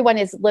there. Everyone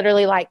is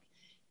literally like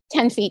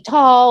 10 feet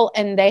tall,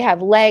 and they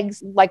have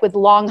legs like with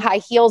long high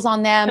heels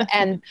on them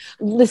and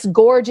this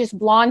gorgeous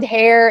blonde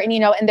hair. And,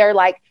 and they're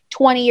like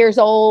 20 years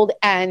old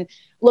and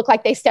look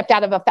like they stepped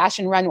out of a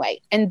fashion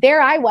runway. And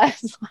there I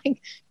was, like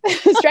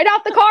straight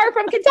off the car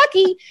from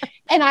Kentucky.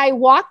 And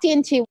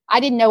I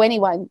didn't know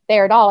anyone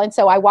there at all. And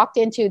so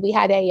we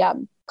had a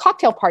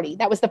cocktail party.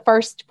 That was the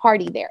first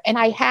party there. And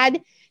I had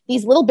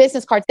these little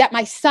business cards that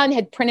my son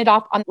had printed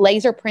off on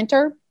laser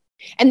printer.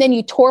 And then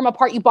you tore them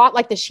apart. You bought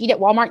like the sheet at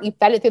Walmart, and you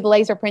fed it through the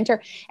laser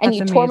printer, and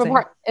you tore them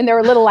apart. And there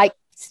were little like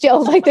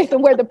stills like this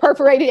where the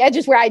perforated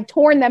edges where I'd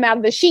torn them out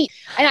of the sheet.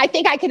 And I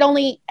think I could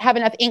only have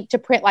enough ink to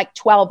print like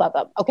 12 of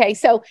them. Okay.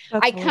 So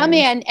I come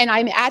in and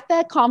I'm at the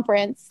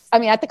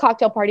at the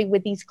cocktail party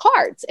with these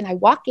cards, and I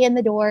walk in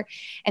the door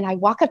and I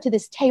walk up to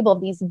this table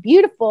of these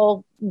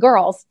beautiful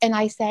girls, and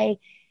I say,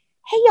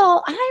 hey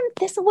y'all, I'm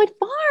Thistlewood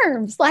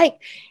Farms.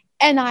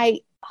 And I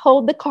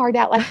hold the card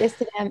out like this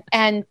to them,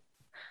 and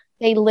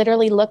they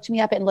literally looked me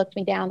up and looked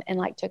me down and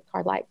like took the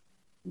card like,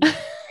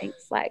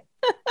 thanks, like,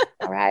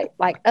 all right,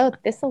 like, oh,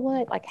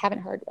 Thistlewood, like,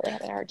 haven't heard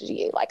of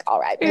you, like, all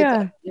right,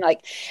 yeah.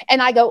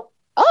 And I go,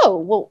 oh,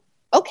 well,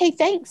 okay,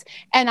 thanks.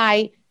 And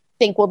I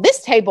think, well,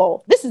 this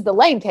is the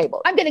lame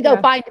table. I'm going to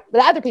go find the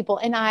other people.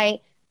 And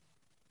I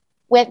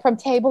went from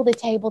table to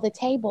table to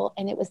table,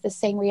 and it was the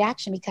same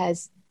reaction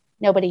because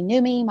nobody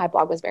knew me. My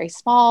blog was very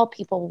small.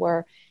 People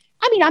were,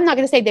 I'm not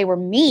going to say they were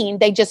mean.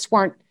 They just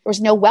weren't, there was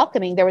no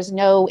welcoming. There was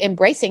no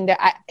embracing.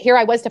 Here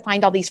I was to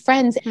find all these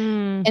friends.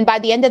 And by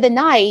the end of the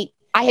night,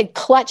 I had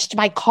clutched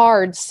my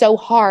cards so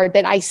hard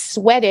that I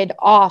sweated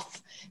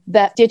off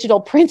the digital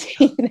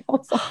printing that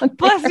was on there.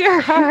 Bless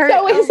your heart.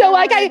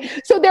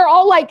 So they're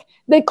all like,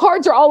 the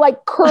cards are all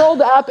like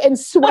curled up and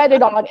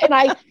sweated on. And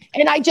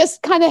I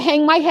just kind of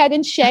hang my head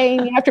in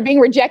shame after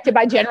being rejected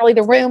by generally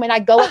the room. And I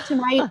go up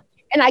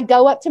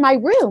to my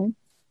room.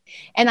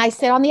 And I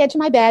sit on the edge of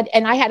my bed,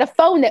 and I had a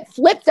phone that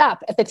flipped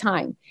up at the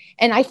time.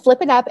 And I flip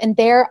it up, and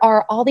there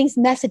are all these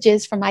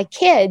messages from my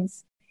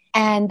kids.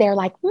 And they're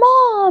like,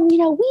 Mom, we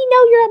know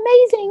you're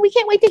amazing. We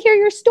can't wait to hear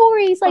your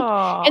stories.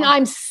 Aww. And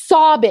I'm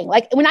sobbing.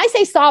 Like, when I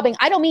say sobbing,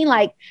 I don't mean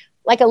like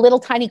a little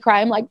tiny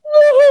cry. I'm like, like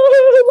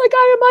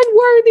I am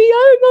unworthy.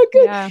 I'm not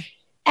good. Yeah.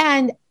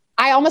 And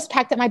I almost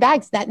packed up my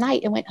bags that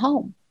night and went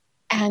home.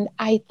 And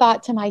I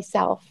thought to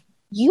myself,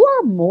 you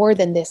are more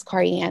than this,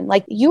 KariAnne.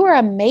 Like, you are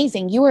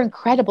amazing. You are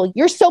incredible.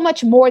 You're so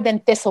much more than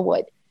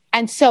Thistlewood.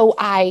 And so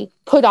I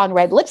put on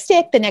red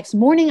lipstick. The next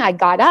morning I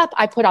got up,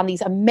 I put on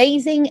these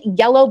amazing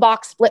yellow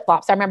box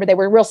flip-flops. I remember they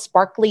were real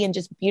sparkly and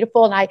just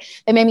beautiful. And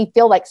they made me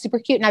feel like super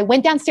cute. And I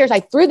went downstairs, I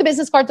threw the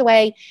business cards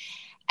away,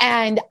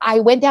 and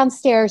I went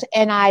downstairs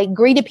and I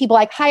greeted people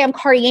like, hi, I'm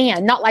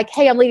KariAnne, not like,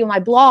 hey, I'm leading my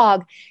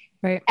blog.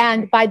 Right.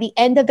 And by the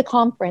end of the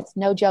conference,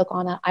 no joke,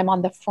 Anna, I'm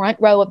on the front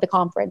row of the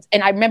conference.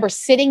 And I remember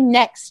sitting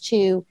next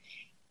to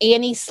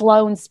Annie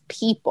Sloan's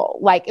people.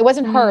 Like, it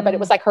wasn't her, but it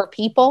was like her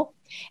people.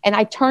 And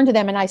I turn to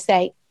them and I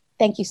say,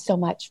 thank you so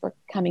much for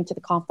coming to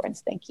the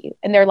conference. Thank you.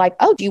 And they're like,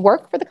 oh, do you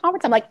work for the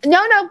conference? I'm like,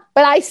 no,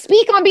 but I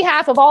speak on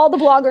behalf of all the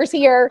bloggers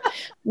here.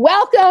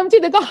 Welcome to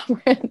the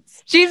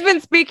conference. She's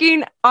been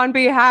speaking on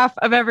behalf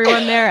of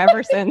everyone there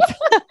ever since.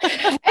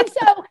 And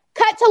so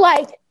cut to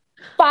like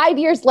 5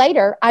 years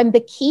later, I'm the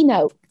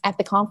keynote at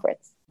the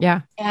conference.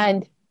 Yeah.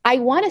 And I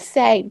want to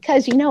say,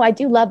 because, I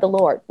do love the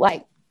Lord,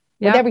 like,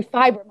 with every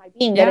fiber of my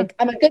being, that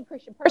I'm a good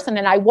Christian person.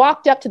 And I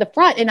walked up to the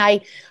front and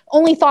I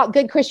only thought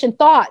good Christian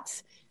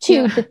thoughts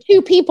to the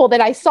two people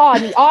that I saw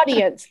in the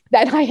audience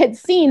that I had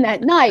seen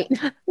that night.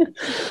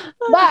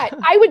 But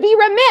I would be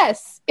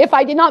remiss if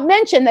I did not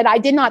mention that I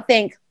did not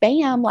think,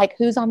 bam, like,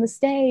 who's on the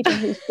stage and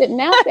who's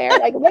sitting out there?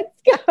 Like, let's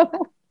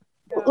go.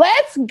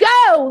 Let's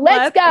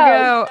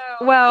go.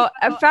 Well,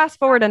 fast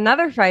forward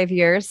another 5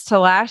 years to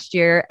last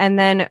year. And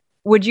then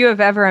would you have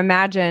ever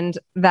imagined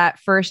that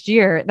first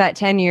year, that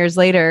 10 years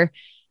later,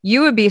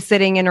 you would be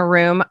sitting in a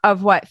room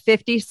of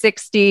 50,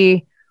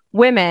 60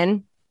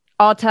 women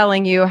all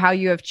telling you how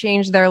you have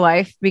changed their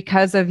life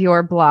because of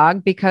your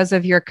blog, because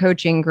of your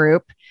coaching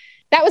group?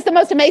 That was the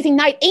most amazing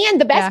night. And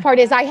the best part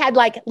is I had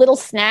like little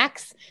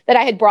snacks that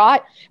I had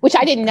brought, which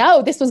I didn't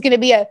know this was going to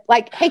be hey,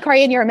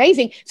 KariAnne, you're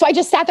amazing. So I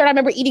just sat there and I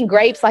remember eating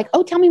grapes, like,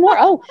 oh, tell me more.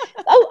 Oh,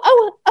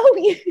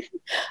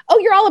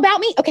 you're all about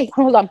me. Okay,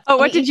 hold on. Oh,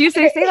 what did you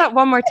say? Say that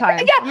one more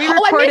time. Yeah. Let me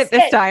record it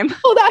this time.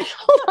 Hold on.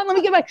 Let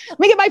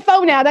me get my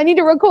phone out. I need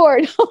to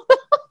record.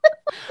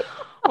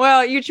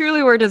 Well, you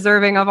truly were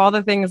deserving of all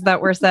the things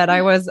that were said.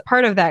 I was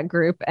part of that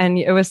group and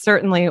it was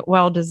certainly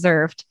well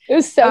deserved. It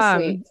was so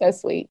sweet. So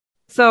sweet.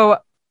 So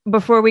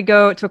before we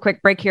go to a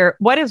quick break here,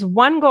 what is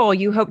one goal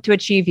you hope to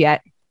achieve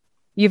yet?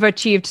 You've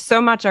achieved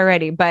so much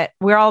already, but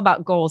we're all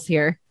about goals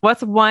here.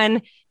 What's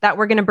one that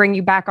we're going to bring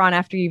you back on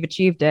after you've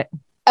achieved it?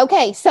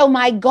 Okay. So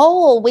my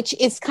goal, which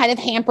is kind of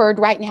hampered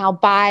right now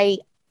by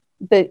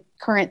the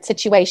current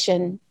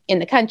situation in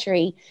the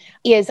country,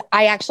 is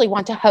I actually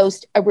want to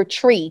host a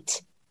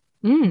retreat.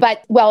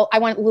 But, I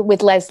want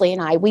with Leslie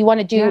and we want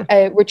to do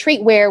a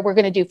retreat where we're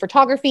going to do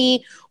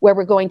photography, where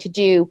we're going to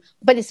do,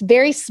 but it's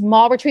very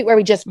small retreat where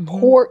we just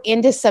pour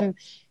into some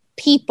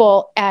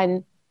people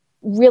and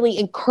really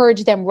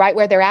encourage them right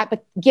where they're at,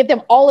 but give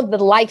them all of the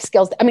life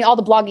skills. I mean, all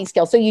the blogging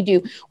skills. So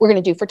we're going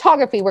to do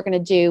photography. We're going to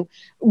do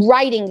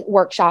writing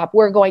workshop.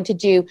 We're going to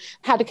do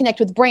how to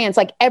connect with brands,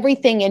 like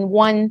everything in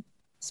one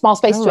small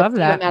space to a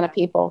few amount of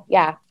people.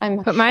 Yeah.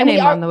 Put my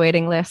name on the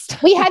waiting list.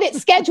 We had it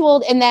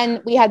scheduled and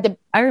then we had to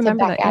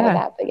back out of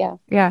that. But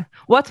yeah.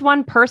 What's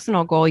one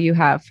personal goal you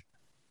have?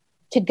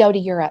 To go to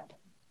Europe.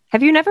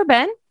 Have you never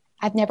been?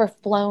 I've never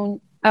flown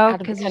out of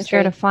the country. Because you're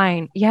scared of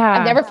flying. Yeah.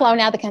 I've never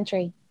flown out of the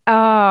country.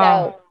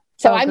 Oh.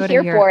 So I'm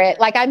here for it.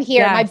 Like, I'm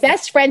here. Yes. My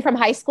best friend from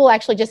high school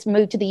actually just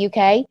moved to the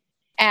UK.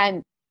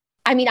 And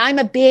I mean, I'm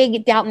a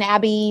big Downton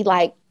Abbey,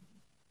 like,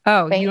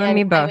 you and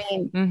me both.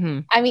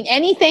 I mean,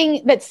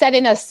 anything that's set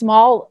in a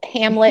small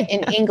hamlet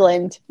in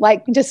England,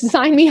 like, just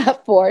sign me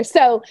up for.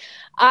 So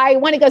I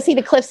want to go see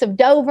the cliffs of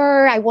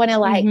Dover. I want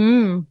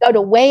to go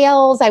to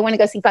Wales. I want to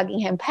go see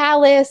Buckingham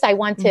Palace. I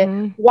want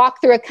to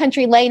walk through a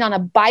country lane on a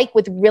bike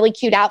with really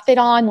cute outfit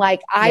on. Like,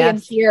 I am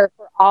here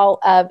for all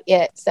of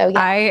it. So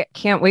I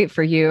can't wait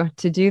for you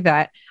to do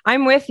that.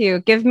 I'm with you.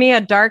 Give me a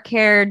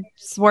dark-haired,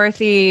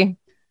 swarthy,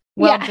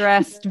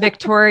 well-dressed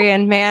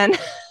Victorian man.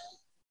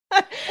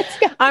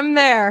 I'm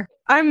there.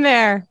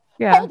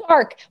 Yeah.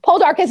 Paul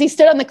Dark as he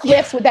stood on the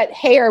cliffs with that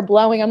hair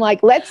blowing. I'm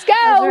like, let's go.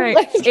 Right.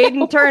 Let's go.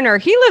 Aiden Turner.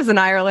 He lives in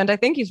Ireland. I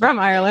think he's from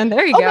Ireland.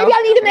 There you go.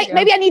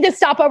 Maybe I need to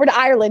stop over to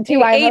Ireland too.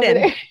 Hey,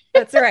 Aiden.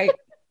 That's right.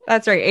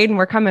 Aiden,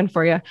 we're coming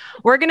for you.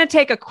 We're going to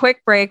take a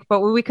quick break,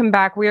 but when we come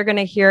back, we are going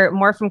to hear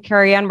more from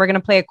KariAnne. We're going to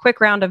play a quick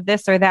round of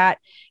this or that.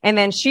 And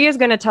then she is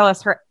going to tell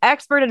us her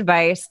expert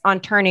advice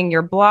on turning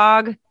your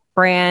blog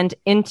brand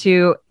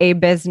into a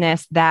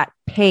business that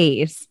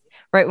pays.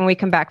 Right when we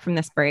come back from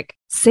this break.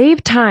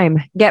 Save time.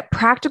 Get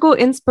practical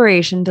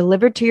inspiration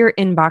delivered to your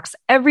inbox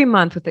every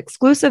month with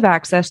exclusive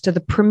access to the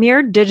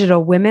premier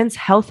digital women's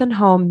health and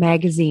home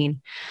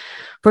magazine.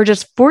 For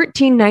just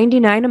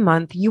 $14.99 a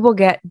month, you will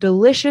get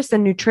delicious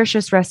and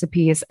nutritious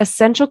recipes,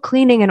 essential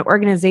cleaning and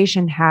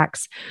organization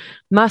hacks,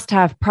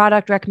 must-have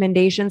product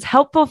recommendations,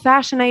 helpful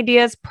fashion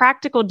ideas,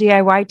 practical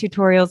DIY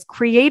tutorials,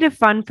 creative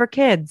fun for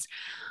kids,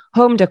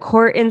 home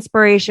decor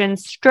inspiration,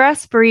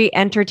 stress-free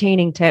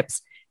entertaining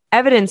tips,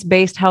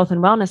 evidence-based health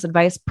and wellness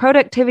advice,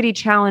 productivity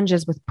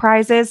challenges with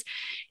prizes,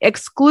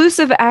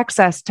 exclusive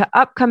access to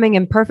upcoming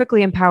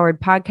Imperfectly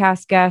Empowered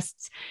podcast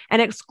guests,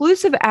 and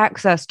exclusive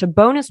access to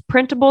bonus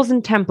printables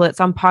and templates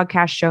on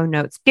podcast show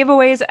notes,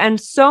 giveaways, and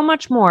so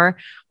much more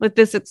with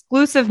this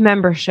exclusive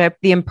membership,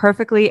 the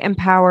Imperfectly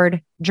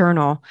Empowered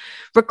Journal.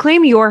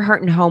 Reclaim your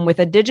heart and home with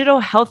a digital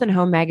health and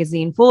home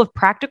magazine full of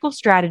practical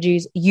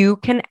strategies you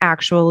can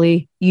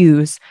actually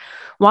use.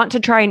 Want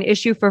to try an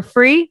issue for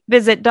free?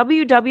 Visit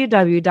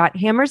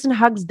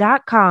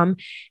www.hammersandhugs.com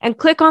and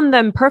click on the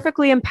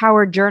Imperfectly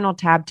Empowered Journal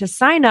tab to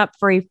sign up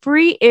for a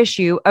free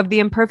issue of the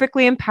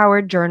Imperfectly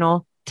Empowered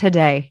Journal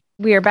today.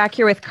 We are back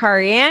here with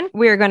KariAnne.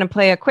 We are going to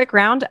play a quick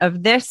round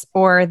of this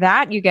or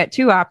that. You get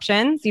two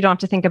options. You don't have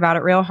to think about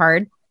it real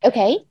hard.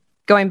 Okay.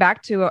 Going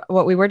back to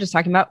what we were just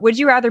talking about, would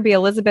you rather be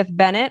Elizabeth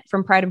Bennet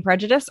from Pride and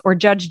Prejudice or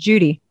Judge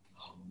Judy?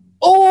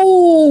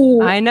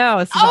 Oh, I know.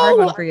 This is a hard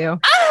one for you.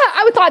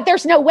 I would thought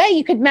there's no way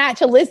you could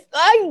match Elizabeth.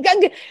 I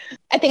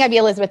think I'd be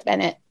Elizabeth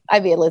Bennet.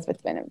 I'd be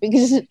Elizabeth Bennet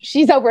because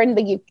she's over in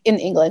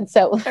England.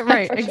 So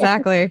right,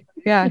 exactly. Sure.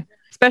 Yeah.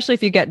 Especially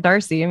if you get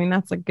Darcy. I mean,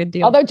 that's a good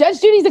deal. Although Judge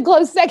Judy's a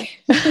close second.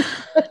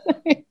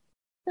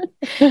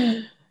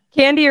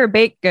 Candy or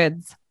baked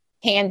goods?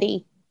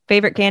 Candy.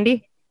 Favorite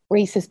candy?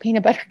 Reese's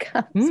peanut butter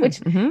cups, which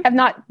have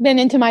not been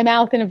into my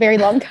mouth in a very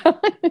long time.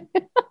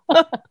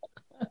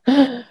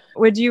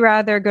 Would you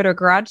rather go to a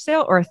garage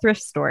sale or a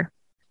thrift store?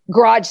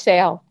 Garage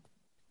sale.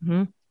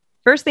 Mm-hmm.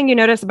 First thing you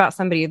notice about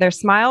somebody, their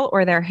smile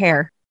or their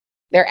hair?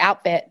 Their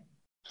outfit.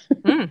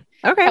 Okay.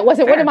 That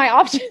wasn't one of my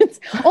options.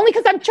 Only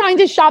because I'm trying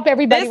to shop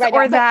everybody this right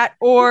or now. That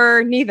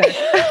or neither. Okay,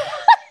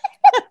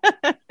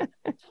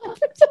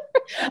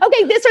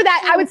 this or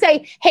that. I would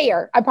say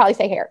hair. I'd probably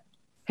say hair.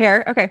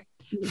 Hair. Okay.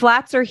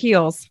 Flats or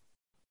heels?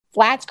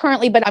 Flats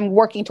currently, but I'm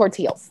working towards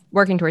heels.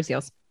 Working towards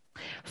heels.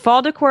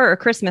 Fall decor or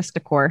Christmas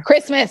decor?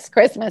 Christmas,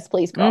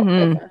 please, girl.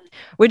 Christmas.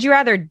 Would you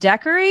rather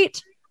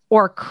decorate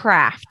or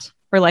craft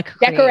or like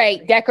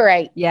create?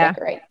 Decorate. Yeah.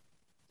 Decorate.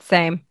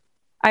 Same.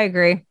 I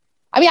agree.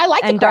 I mean, I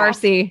like and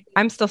Darcy.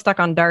 I'm still stuck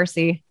on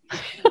Darcy.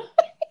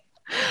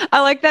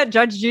 I like that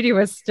Judge Judy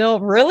was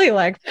still really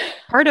like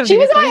part of. She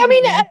was. I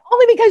mean,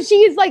 only because she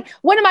is like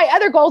one of my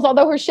other goals.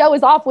 Although her show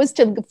is off, was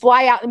to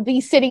fly out and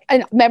be sitting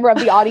a member of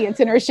the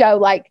audience in her show,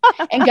 like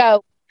and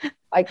go,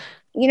 like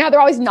they're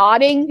always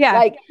nodding. Yeah,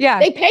 like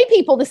they pay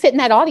people to sit in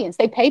that audience.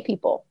 They pay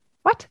people.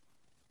 What?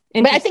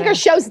 But I think her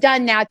show's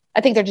done now.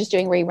 I think they're just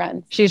doing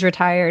reruns. She's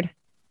retired.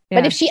 Yeah.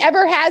 But if she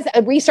ever has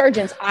a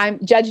resurgence,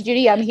 I'm Judge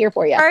Judy. I'm here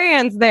for you.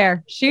 KariAnne's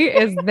there. She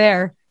is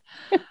there.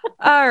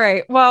 All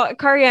right. Well,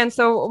 KariAnne,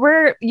 so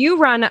you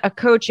run a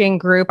coaching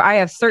group. I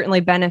have certainly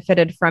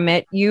benefited from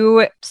it.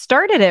 You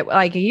started it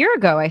like a year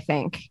ago, I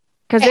think,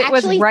 because it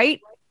was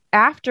right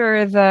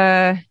after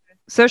the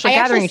social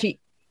gathering.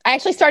 I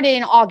actually started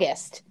in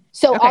August.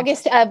 So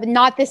August of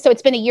not this. So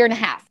it's been a year and a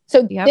half.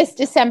 So this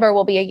December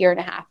will be a year and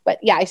a half. But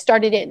yeah, I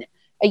started it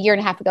a year and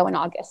a half ago in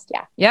August.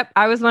 Yeah. Yep.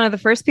 I was one of the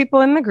first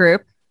people in the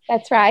group.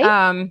 That's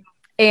right.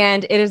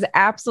 And it is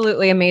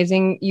absolutely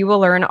amazing. You will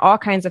learn all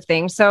kinds of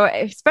things. So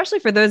especially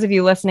for those of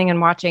you listening and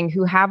watching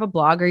who have a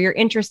blog or you're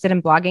interested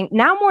in blogging,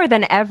 now more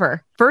than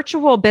ever,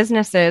 virtual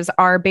businesses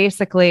are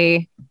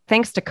basically,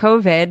 thanks to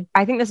COVID,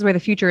 I think this is where the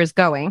future is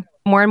going.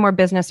 More and more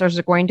businesses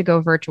are going to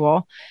go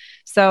virtual.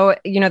 So,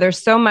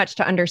 there's so much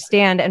to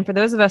understand. And for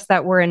those of us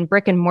that were in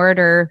brick and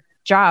mortar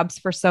jobs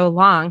for so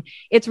long,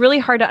 it's really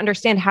hard to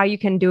understand how you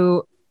can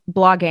do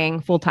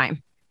blogging full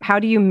time. How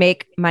do you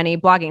make money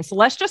blogging? So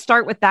let's just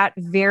start with that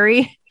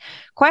very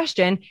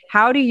question.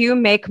 How do you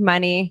make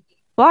money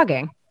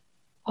blogging?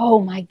 Oh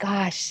my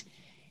gosh.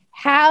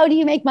 How do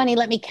you make money?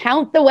 Let me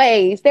count the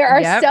ways. There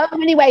are so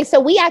many ways.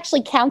 So we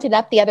actually counted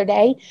up the other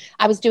day.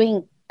 I was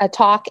doing a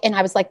talk and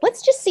I was like,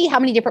 let's just see how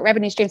many different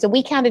revenue streams. And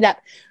we counted up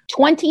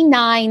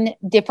 29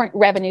 different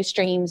revenue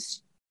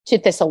streams to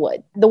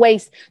Thistlewood. The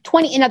ways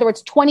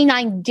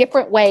 29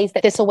 different ways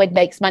that Thistlewood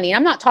makes money. And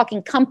I'm not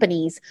talking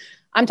companies.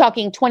 I'm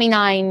talking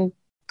 29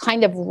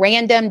 kind of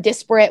random,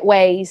 disparate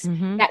ways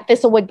that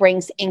Thistlewood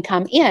brings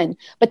income in.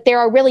 But there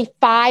are really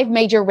 5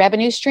 major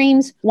revenue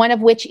streams, one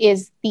of which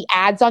is the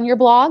ads on your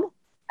blog.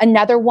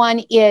 Another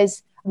one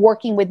is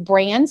working with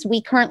brands. We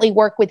currently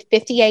work with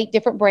 58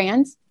 different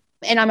brands,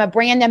 and I'm a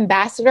brand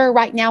ambassador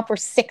right now for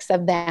 6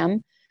 of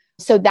them.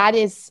 So that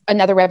is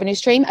another revenue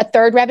stream. A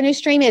third revenue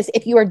stream is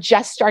if you are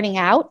just starting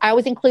out. I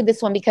always include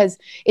this one because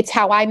it's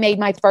how I made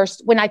my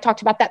first, when I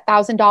talked about that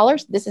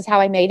 $1,000, this is how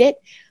I made it.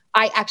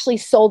 I actually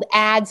sold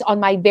ads on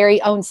my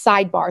very own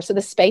sidebar. So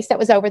the space that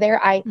was over there,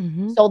 I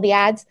sold the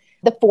ads.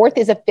 The fourth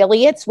is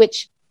affiliates,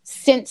 which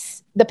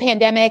since the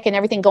pandemic and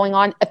everything going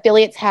on,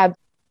 affiliates have,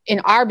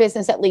 in our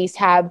business at least,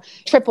 have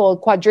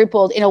tripled,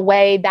 quadrupled in a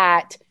way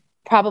that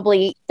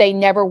probably they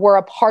never were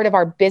a part of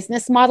our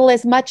business model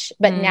as much,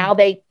 but now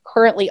they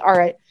currently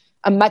are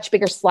a much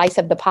bigger slice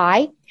of the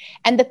pie.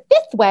 And the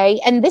fifth way,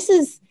 and this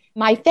is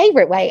my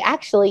favorite way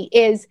actually,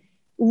 is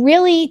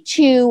really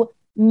to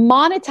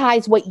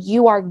monetize what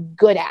you are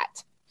good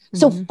at.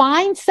 So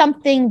find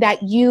something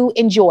that you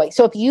enjoy.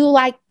 So if you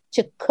like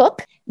to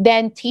cook,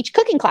 then teach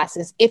cooking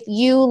classes. If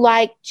you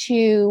like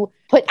to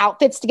put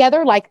outfits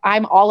together, like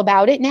I'm all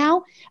about it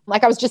now,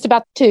 like I was just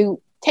about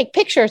to take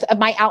pictures of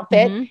my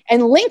outfit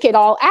and link it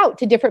all out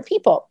to different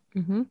people.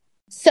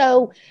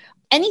 So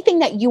anything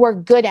that you are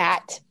good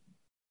at,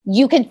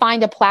 you can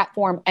find a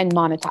platform and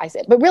monetize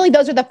it. But really,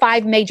 those are the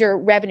 5 major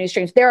revenue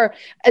streams. There are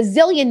a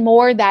zillion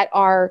more that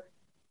are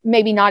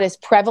maybe not as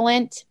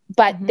prevalent,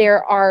 but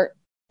there are,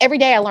 every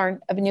day I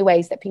learn of new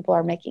ways that people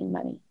are making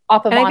money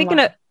off of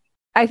online.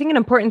 I think an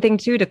important thing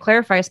too, to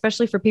clarify,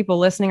 especially for people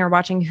listening or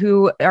watching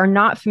who are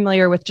not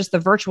familiar with just the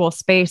virtual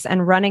space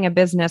and running a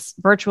business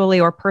virtually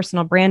or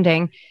personal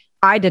branding,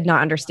 I did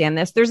not understand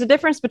this. There's a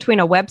difference between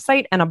a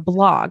website and a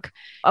blog.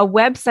 A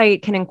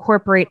website can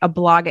incorporate a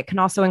blog. It can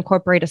also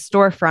incorporate a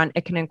storefront.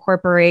 It can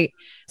incorporate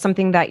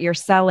something that you're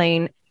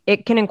selling.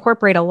 It can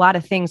incorporate a lot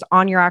of things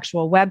on your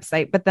actual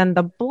website. But then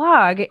the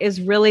blog is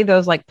really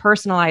those like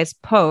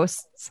personalized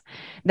posts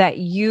that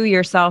you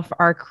yourself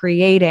are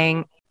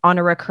creating on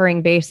a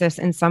recurring basis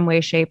in some way,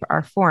 shape,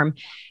 or form.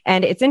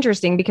 And it's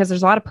interesting because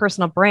there's a lot of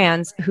personal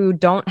brands who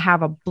don't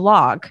have a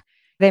blog.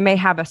 They may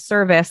have a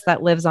service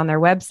that lives on their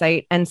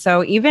website. And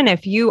so even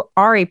if you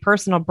are a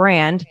personal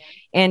brand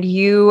and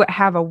you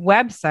have a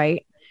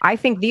website, I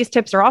think these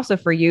tips are also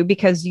for you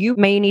because you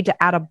may need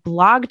to add a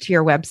blog to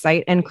your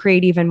website and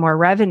create even more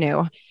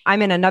revenue.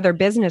 I'm in another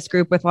business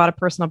group with a lot of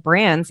personal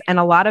brands, and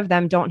a lot of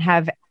them don't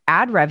have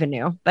ad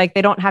revenue. Like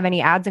they don't have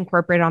any ads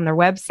incorporated on their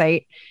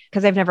website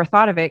because they've never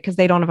thought of it because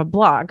they don't have a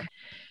blog.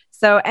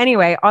 So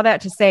anyway, all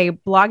that to say,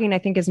 blogging, I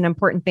think, is an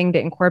important thing to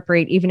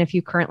incorporate, even if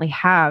you currently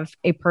have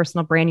a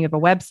personal brand, you have a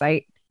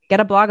website, get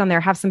a blog on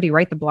there, have somebody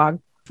write the blog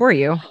for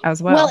you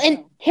as well. Well,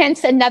 and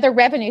hence another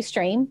revenue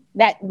stream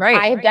that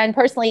I have done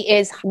personally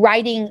is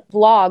writing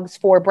blogs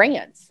for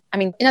brands. I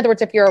mean, in other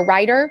words, if you're a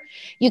writer,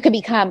 you could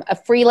become a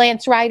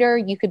freelance writer.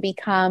 You could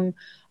become,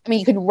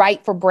 you could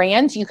write for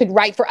brands. You could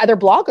write for other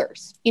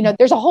bloggers. You know,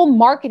 there's a whole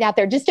market out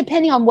there, just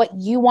depending on what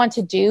you want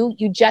to do.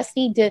 You just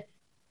need to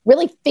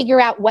really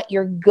figure out what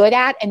you're good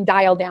at and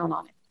dial down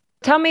on it.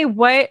 Tell me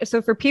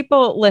so for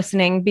people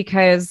listening,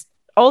 because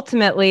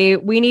ultimately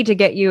we need to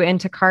get you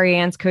into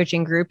KariAnne's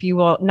coaching group. You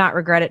will not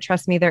regret it.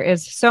 Trust me, there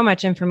is so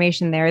much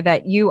information there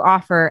that you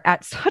offer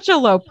at such a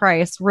low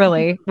price,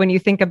 really, when you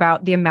think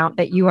about the amount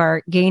that you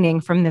are gaining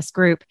from this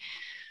group.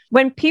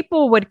 When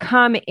people would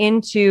come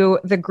into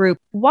the group,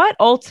 what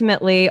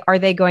ultimately are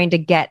they going to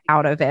get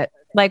out of it?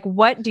 Like,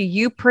 what do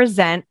you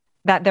present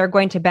that they're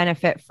going to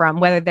benefit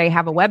from, whether they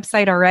have a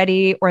website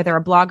already or they're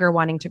a blogger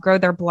wanting to grow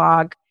their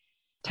blog?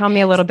 Tell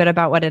me a little bit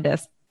about what it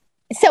is.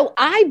 So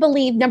I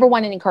believe, number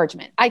one, in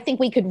encouragement. I think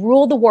we could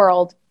rule the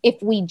world if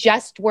we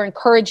just were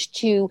encouraged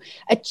to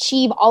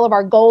achieve all of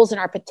our goals and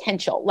our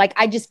potential. Like,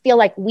 I just feel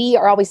like we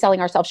are always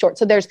selling ourselves short.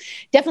 So there's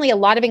definitely a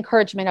lot of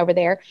encouragement over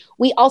there.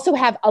 We also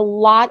have a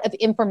lot of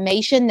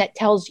information that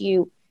tells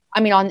you,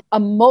 on a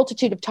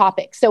multitude of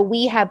topics. So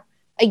we have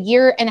a 1.5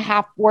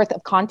 years worth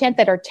of content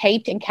that are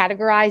taped and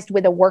categorized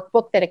with a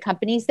workbook that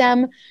accompanies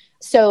them.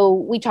 So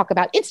we talk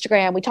about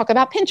Instagram, we talk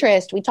about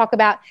Pinterest, we talk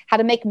about how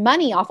to make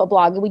money off a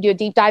blog. We do a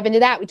deep dive into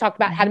that. We talk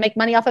about how to make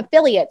money off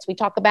affiliates. We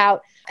talk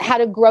about how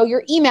to grow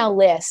your email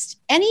list.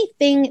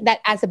 Anything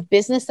that as a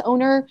business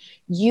owner,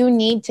 you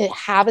need to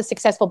have a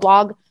successful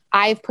blog,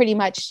 I've pretty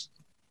much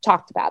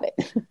talked about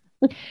it.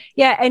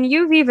 Yeah. And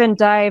you've even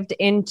dived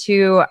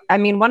into,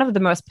 one of the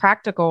most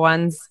practical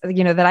ones,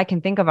 that I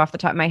can think of off the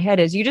top of my head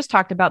is you just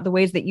talked about the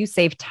ways that you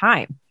save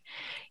time,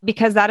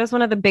 because that is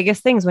one of the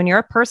biggest things when you're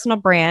a personal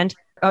brand,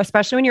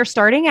 especially when you're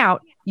starting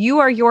out, you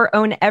are your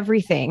own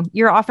everything.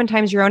 You're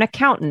oftentimes your own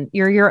accountant.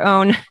 You're your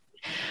own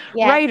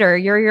writer.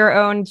 You're your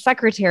own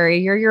secretary.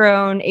 You're your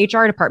own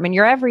HR department.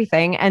 You're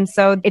everything. And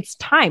so it's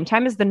time.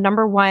 Time is the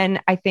number one,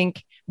 I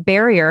think,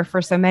 barrier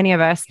for so many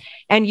of us.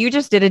 And you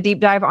just did a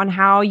deep dive on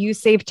how you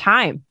save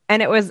time.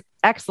 And it was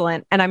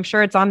excellent. And I'm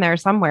sure it's on there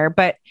somewhere,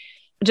 but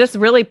just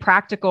really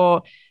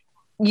practical.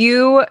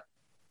 You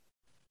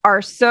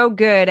are so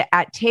good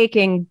at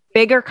taking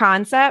bigger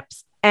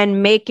concepts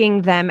and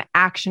making them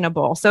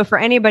actionable. So for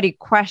anybody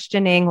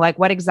questioning like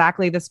what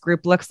exactly this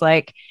group looks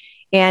like,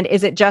 and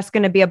is it just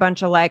going to be a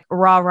bunch of like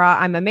rah,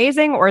 I'm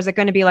amazing? Or is it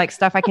going to be like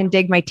stuff I can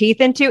dig my teeth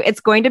into? It's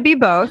going to be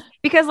both,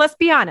 because let's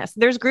be honest,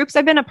 there's groups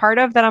I've been a part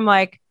of that I'm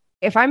like,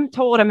 if I'm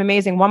told I'm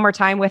amazing one more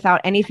time without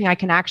anything I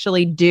can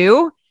actually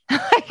do.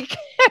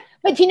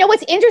 But you know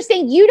what's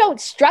interesting? You don't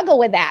struggle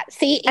with that.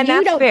 See, and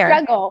you don't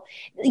struggle.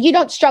 You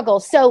don't struggle.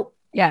 So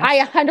yeah, I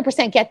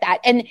 100% get that.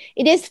 And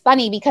it is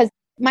funny because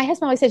my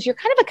husband always says, you're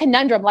kind of a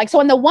conundrum. Like, so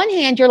on the one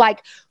hand, you're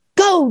like,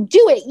 go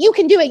do it. You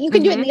can do it. You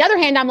can do it. On the other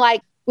hand, I'm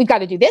like, we've got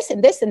to do this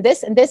and this and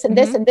this and this and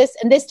this and this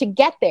and this to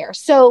get there.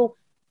 So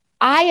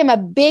I am a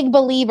big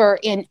believer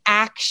in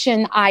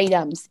action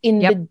items, in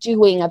the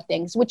doing of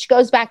things, which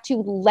goes back to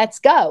let's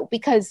go.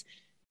 Because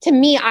to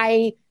me,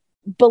 I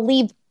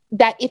believe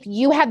that if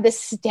you have the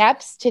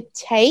steps to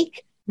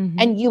take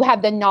and you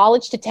have the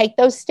knowledge to take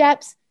those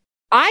steps,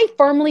 I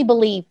firmly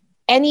believe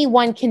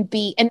anyone can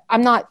be, and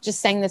I'm not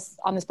just saying this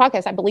on this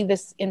podcast, I believe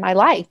this in my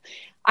life.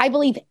 I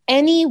believe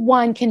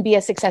anyone can be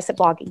a success at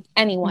blogging.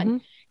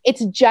 Anyone.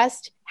 It's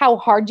just how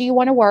hard do you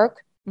want to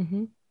work?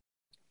 Mm-hmm.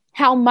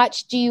 How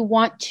much do you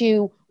want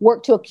to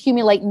work to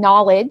accumulate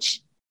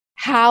knowledge?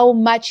 How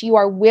much you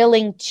are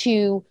willing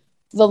to,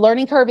 the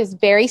learning curve is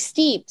very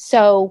steep.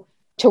 So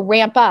to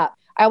ramp up,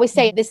 I always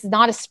say this is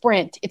not a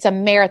sprint, it's a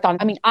marathon.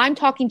 I mean, I'm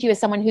talking to you as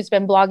someone who's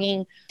been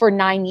blogging for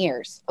 9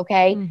 years.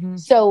 Okay. Mm-hmm.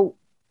 So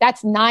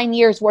that's 9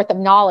 years worth of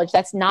knowledge.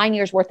 That's 9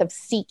 years worth of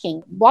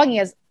seeking. Blogging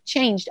has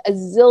changed a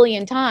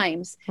zillion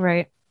times.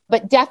 Right.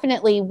 But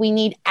definitely we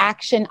need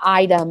action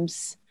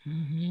items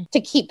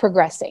to keep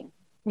progressing.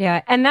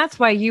 Yeah. And that's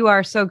why you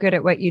are so good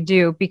at what you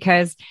do,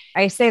 because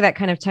I say that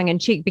kind of tongue in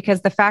cheek,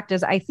 because the fact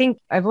is, I think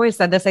I've always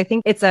said this, I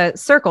think it's a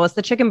circle. It's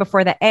the chicken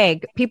before the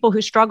egg. People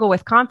who struggle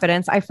with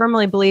confidence, I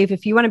firmly believe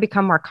if you want to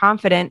become more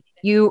confident,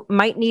 you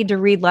might need to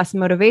read less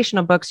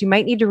motivational books. You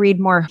might need to read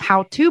more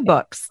how-to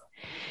books,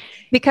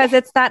 because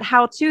it's that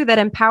how-to that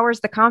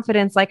empowers the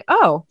confidence. Like,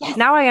 oh,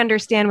 now I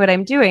understand what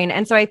I'm doing.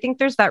 And so I think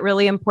there's that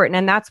really important.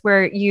 And that's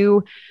where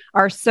you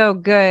are so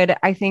good,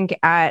 I think,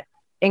 at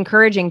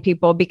encouraging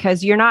people,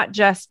 because you're not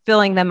just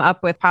filling them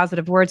up with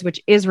positive words, which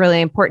is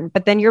really important,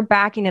 but then you're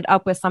backing it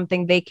up with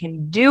something they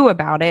can do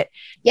about it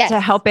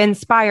to help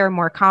inspire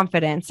more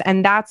confidence.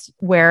 And that's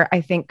where I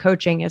think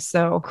coaching is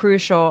so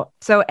crucial.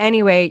 So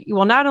anyway, you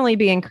will not only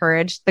be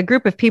encouraged, the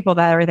group of people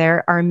that are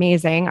there are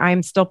amazing.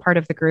 I'm still part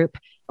of the group.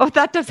 Oh,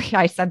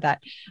 I said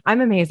that. I'm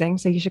amazing.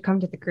 So you should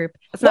come to the group.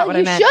 That's not what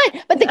I meant. You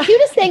should. But the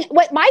cutest thing,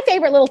 what my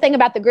favorite little thing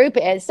about the group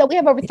is, so we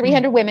have over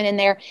 300 women in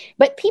there,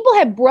 but people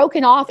have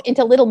broken off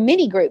into little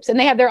mini groups and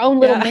they have their own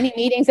little mini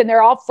meetings and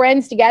they're all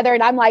friends together.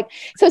 And I'm like,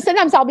 so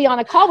sometimes I'll be on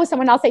a call with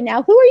someone. I'll say,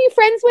 now, who are you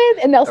friends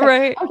with? And they'll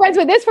say, I'm friends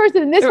with this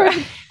person and this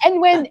person. And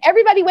when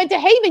everybody went to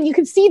Haven, you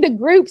could see the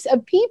groups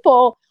of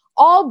people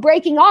all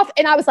breaking off.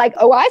 And I was like,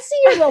 oh, I see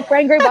your little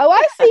friend group. Oh,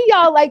 I see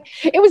y'all. Like,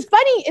 it was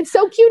funny. It's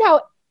so cute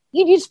how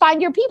you just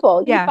find your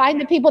people. You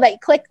find the people that you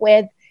click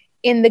with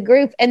in the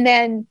group. And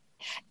then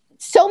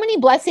so many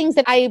blessings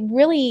that I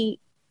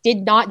really did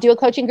not do a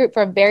coaching group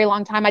for a very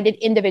long time. I did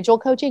individual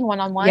coaching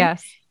one-on-one.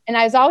 Yes. And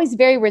I was always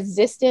very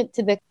resistant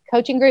to the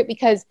coaching group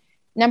because,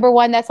 number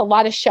one, that's a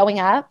lot of showing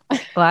up.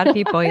 A lot of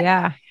people.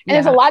 Yeah. And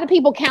there's a lot of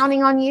people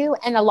counting on you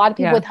and a lot of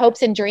people with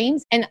hopes and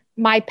dreams. And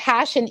my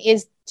passion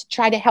is to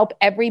try to help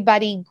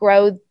everybody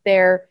grow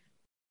their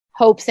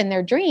hopes and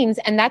their dreams.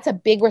 And that's a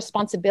big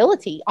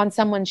responsibility on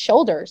someone's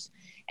shoulders.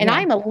 And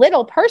I'm a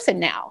little person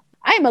now.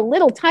 I am a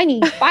little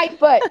tiny 5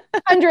 foot,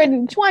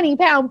 120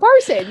 pound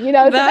person, you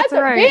know, so that's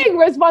a big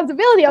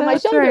responsibility on my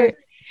shoulders. Right.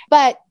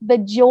 But the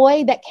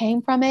joy that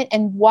came from it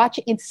and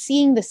watching and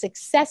seeing the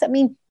success, I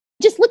mean,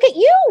 just look at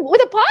you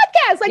with a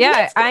podcast. Like,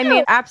 I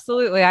mean,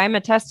 absolutely. I'm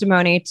a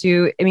testimony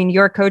to,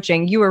 your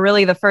coaching. You were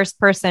really the first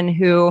person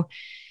who,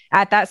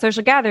 at that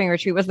social gathering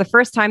retreat, was the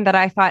first time that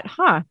I thought,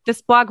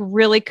 this blog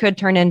really could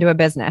turn into a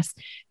business,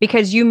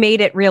 because you made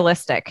it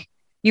realistic.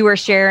 You were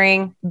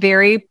sharing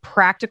very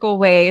practical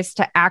ways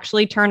to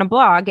actually turn a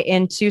blog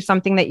into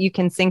something that you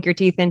can sink your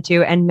teeth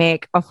into and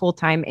make a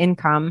full-time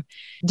income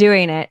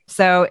doing it.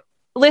 So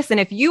listen,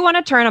 if you want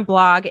to turn a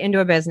blog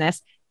into a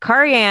business,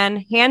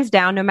 KariAnne, hands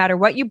down, no matter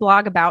what you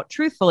blog about,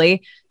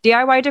 truthfully,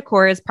 DIY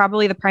decor is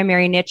probably the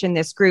primary niche in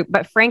this group.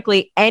 But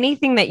frankly,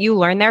 anything that you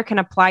learn there can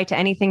apply to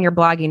anything you're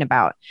blogging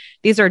about.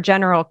 These are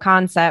general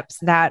concepts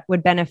that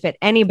would benefit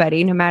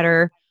anybody, no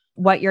matter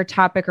what your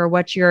topic or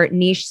what your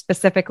niche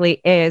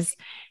specifically is.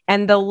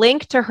 And the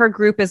link to her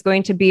group is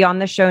going to be on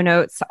the show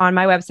notes on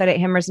my website at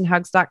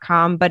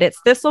hammersandhugs.com, but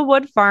it's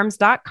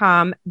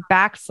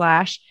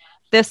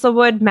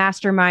thistlewoodfarms.com/Thistlewood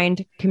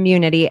Mastermind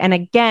Community. And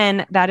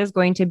again, that is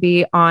going to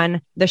be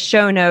on the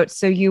show notes.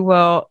 So you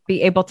will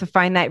be able to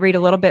find that, read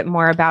a little bit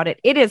more about it.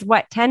 It is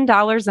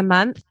 $10 a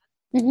month?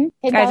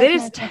 Mm-hmm. Guys, it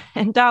is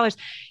 $10.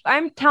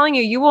 I'm telling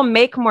you, you will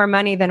make more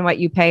money than what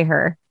you pay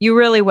her. You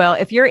really will.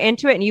 If you're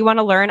into it and you want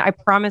to learn, I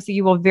promise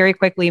you will very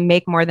quickly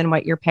make more than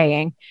what you're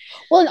paying.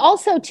 Well, and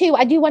also too,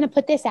 I do want to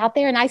put this out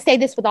there, and I say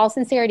this with all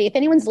sincerity. If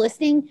anyone's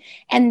listening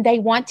and they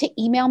want to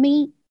email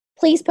me,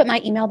 please put my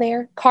email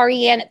there,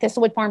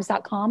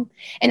 KariAnne@thistlewoodfarms.com.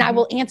 And I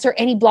will answer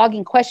any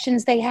blogging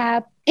questions they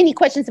have, any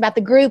questions about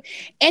the group,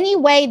 any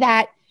way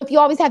that, if you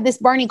always have this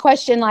burning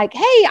question like,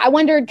 hey, I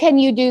wondered, can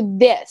you do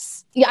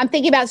this? Yeah, I'm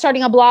thinking about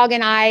starting a blog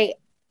and I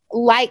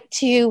like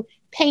to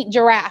paint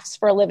giraffes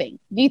for a living.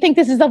 Do you think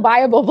this is a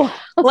viable blog?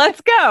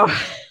 Let's go.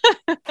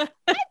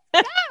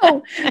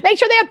 No. Make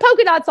sure they have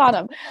polka dots on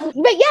them.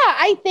 But yeah,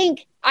 I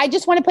think I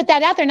just want to put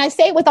that out there. And I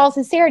say it with all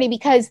sincerity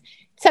because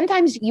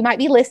sometimes you might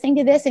be listening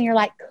to this and you're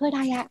like, could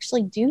I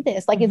actually do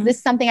this? Like, is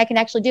this something I can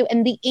actually do?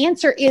 And the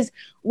answer is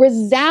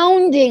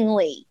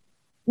resoundingly,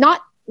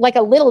 not like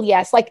a little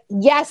yes, like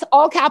yes,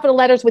 all capital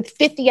letters with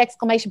 50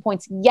 exclamation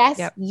points. Yes,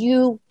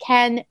 you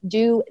can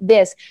do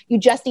this. You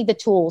just need the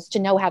tools to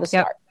know how to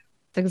start.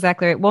 That's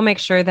exactly right. We'll make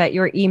sure that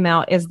your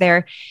email is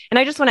there. And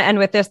I just want to end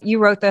with this. You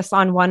wrote this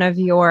on one of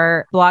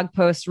your blog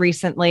posts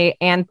recently,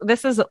 and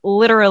this is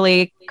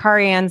literally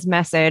KariAnne's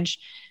message.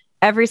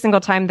 Every single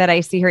time that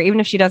I see her,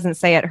 even if she doesn't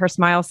say it, her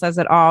smile says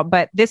it all.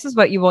 But this is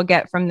what you will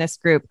get from this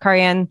group.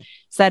 KariAnne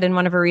said in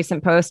one of her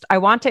recent posts, I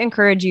want to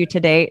encourage you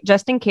today,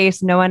 just in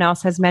case no one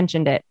else has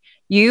mentioned it.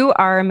 You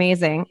are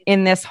amazing.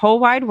 In this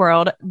whole wide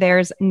world,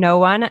 there's no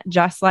one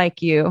just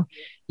like you.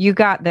 You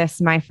got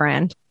this, my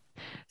friend.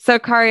 So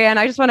KariAnne,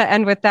 I just want to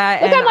end with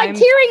that. Look, I'm like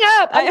tearing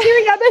up. I'm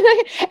tearing up.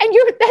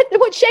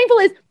 And what's shameful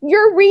is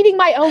you're reading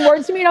my own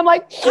words to me. And I'm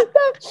like,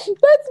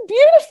 that's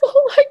beautiful.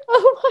 Like,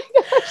 oh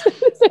my gosh.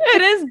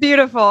 It is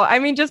beautiful. I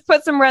mean, just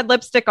put some red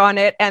lipstick on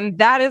it. And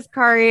that is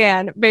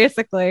KariAnne,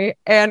 basically.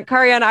 And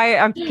KariAnne,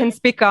 I can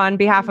speak on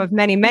behalf of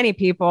many, many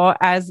people,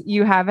 as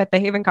you have at the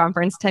Haven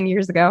Conference 10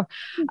 years ago.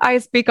 I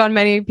speak on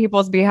many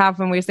people's behalf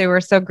when we say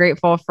we're so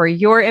grateful for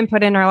your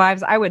input in our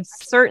lives. I would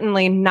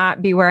certainly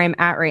not be where I'm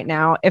at right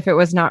now if it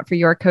was not for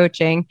your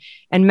coaching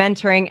and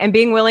mentoring and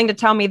being willing to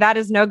tell me that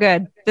is no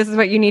good. This is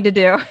what you need to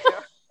do.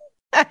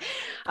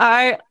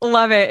 I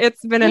love it.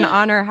 It's been an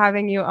honor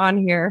having you on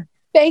here.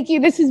 Thank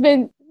you. This has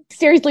been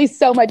seriously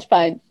so much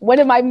fun. One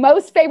of my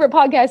most favorite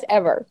podcasts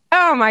ever.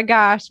 Oh my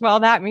gosh.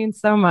 Well, that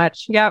means so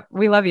much. Yep.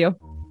 We love you.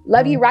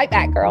 Love you right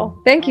back, girl.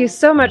 Thank you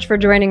so much for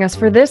joining us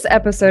for this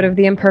episode of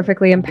the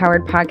Imperfectly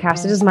Empowered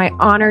podcast. It is my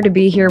honor to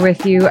be here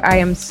with you. I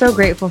am so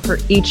grateful for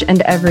each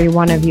and every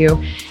one of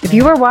you. If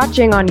you are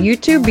watching on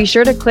YouTube, be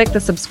sure to click the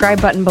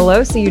subscribe button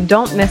below so you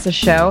don't miss a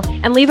show,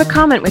 and leave a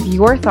comment with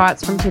your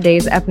thoughts from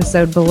today's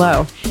episode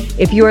below.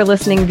 If you are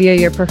listening via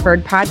your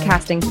preferred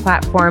podcasting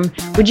platform,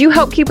 would you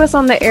help keep us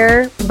on the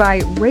air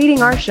by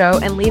rating our show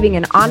and leaving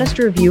an honest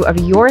review of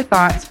your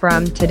thoughts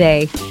from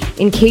today?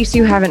 In case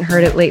you haven't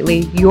heard it lately,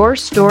 your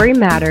story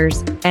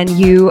matters and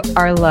you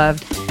are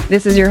loved.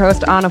 This is your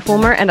host, Anna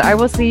Fulmer, and I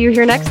will see you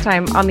here next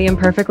time on the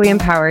Imperfectly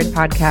Empowered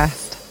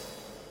podcast.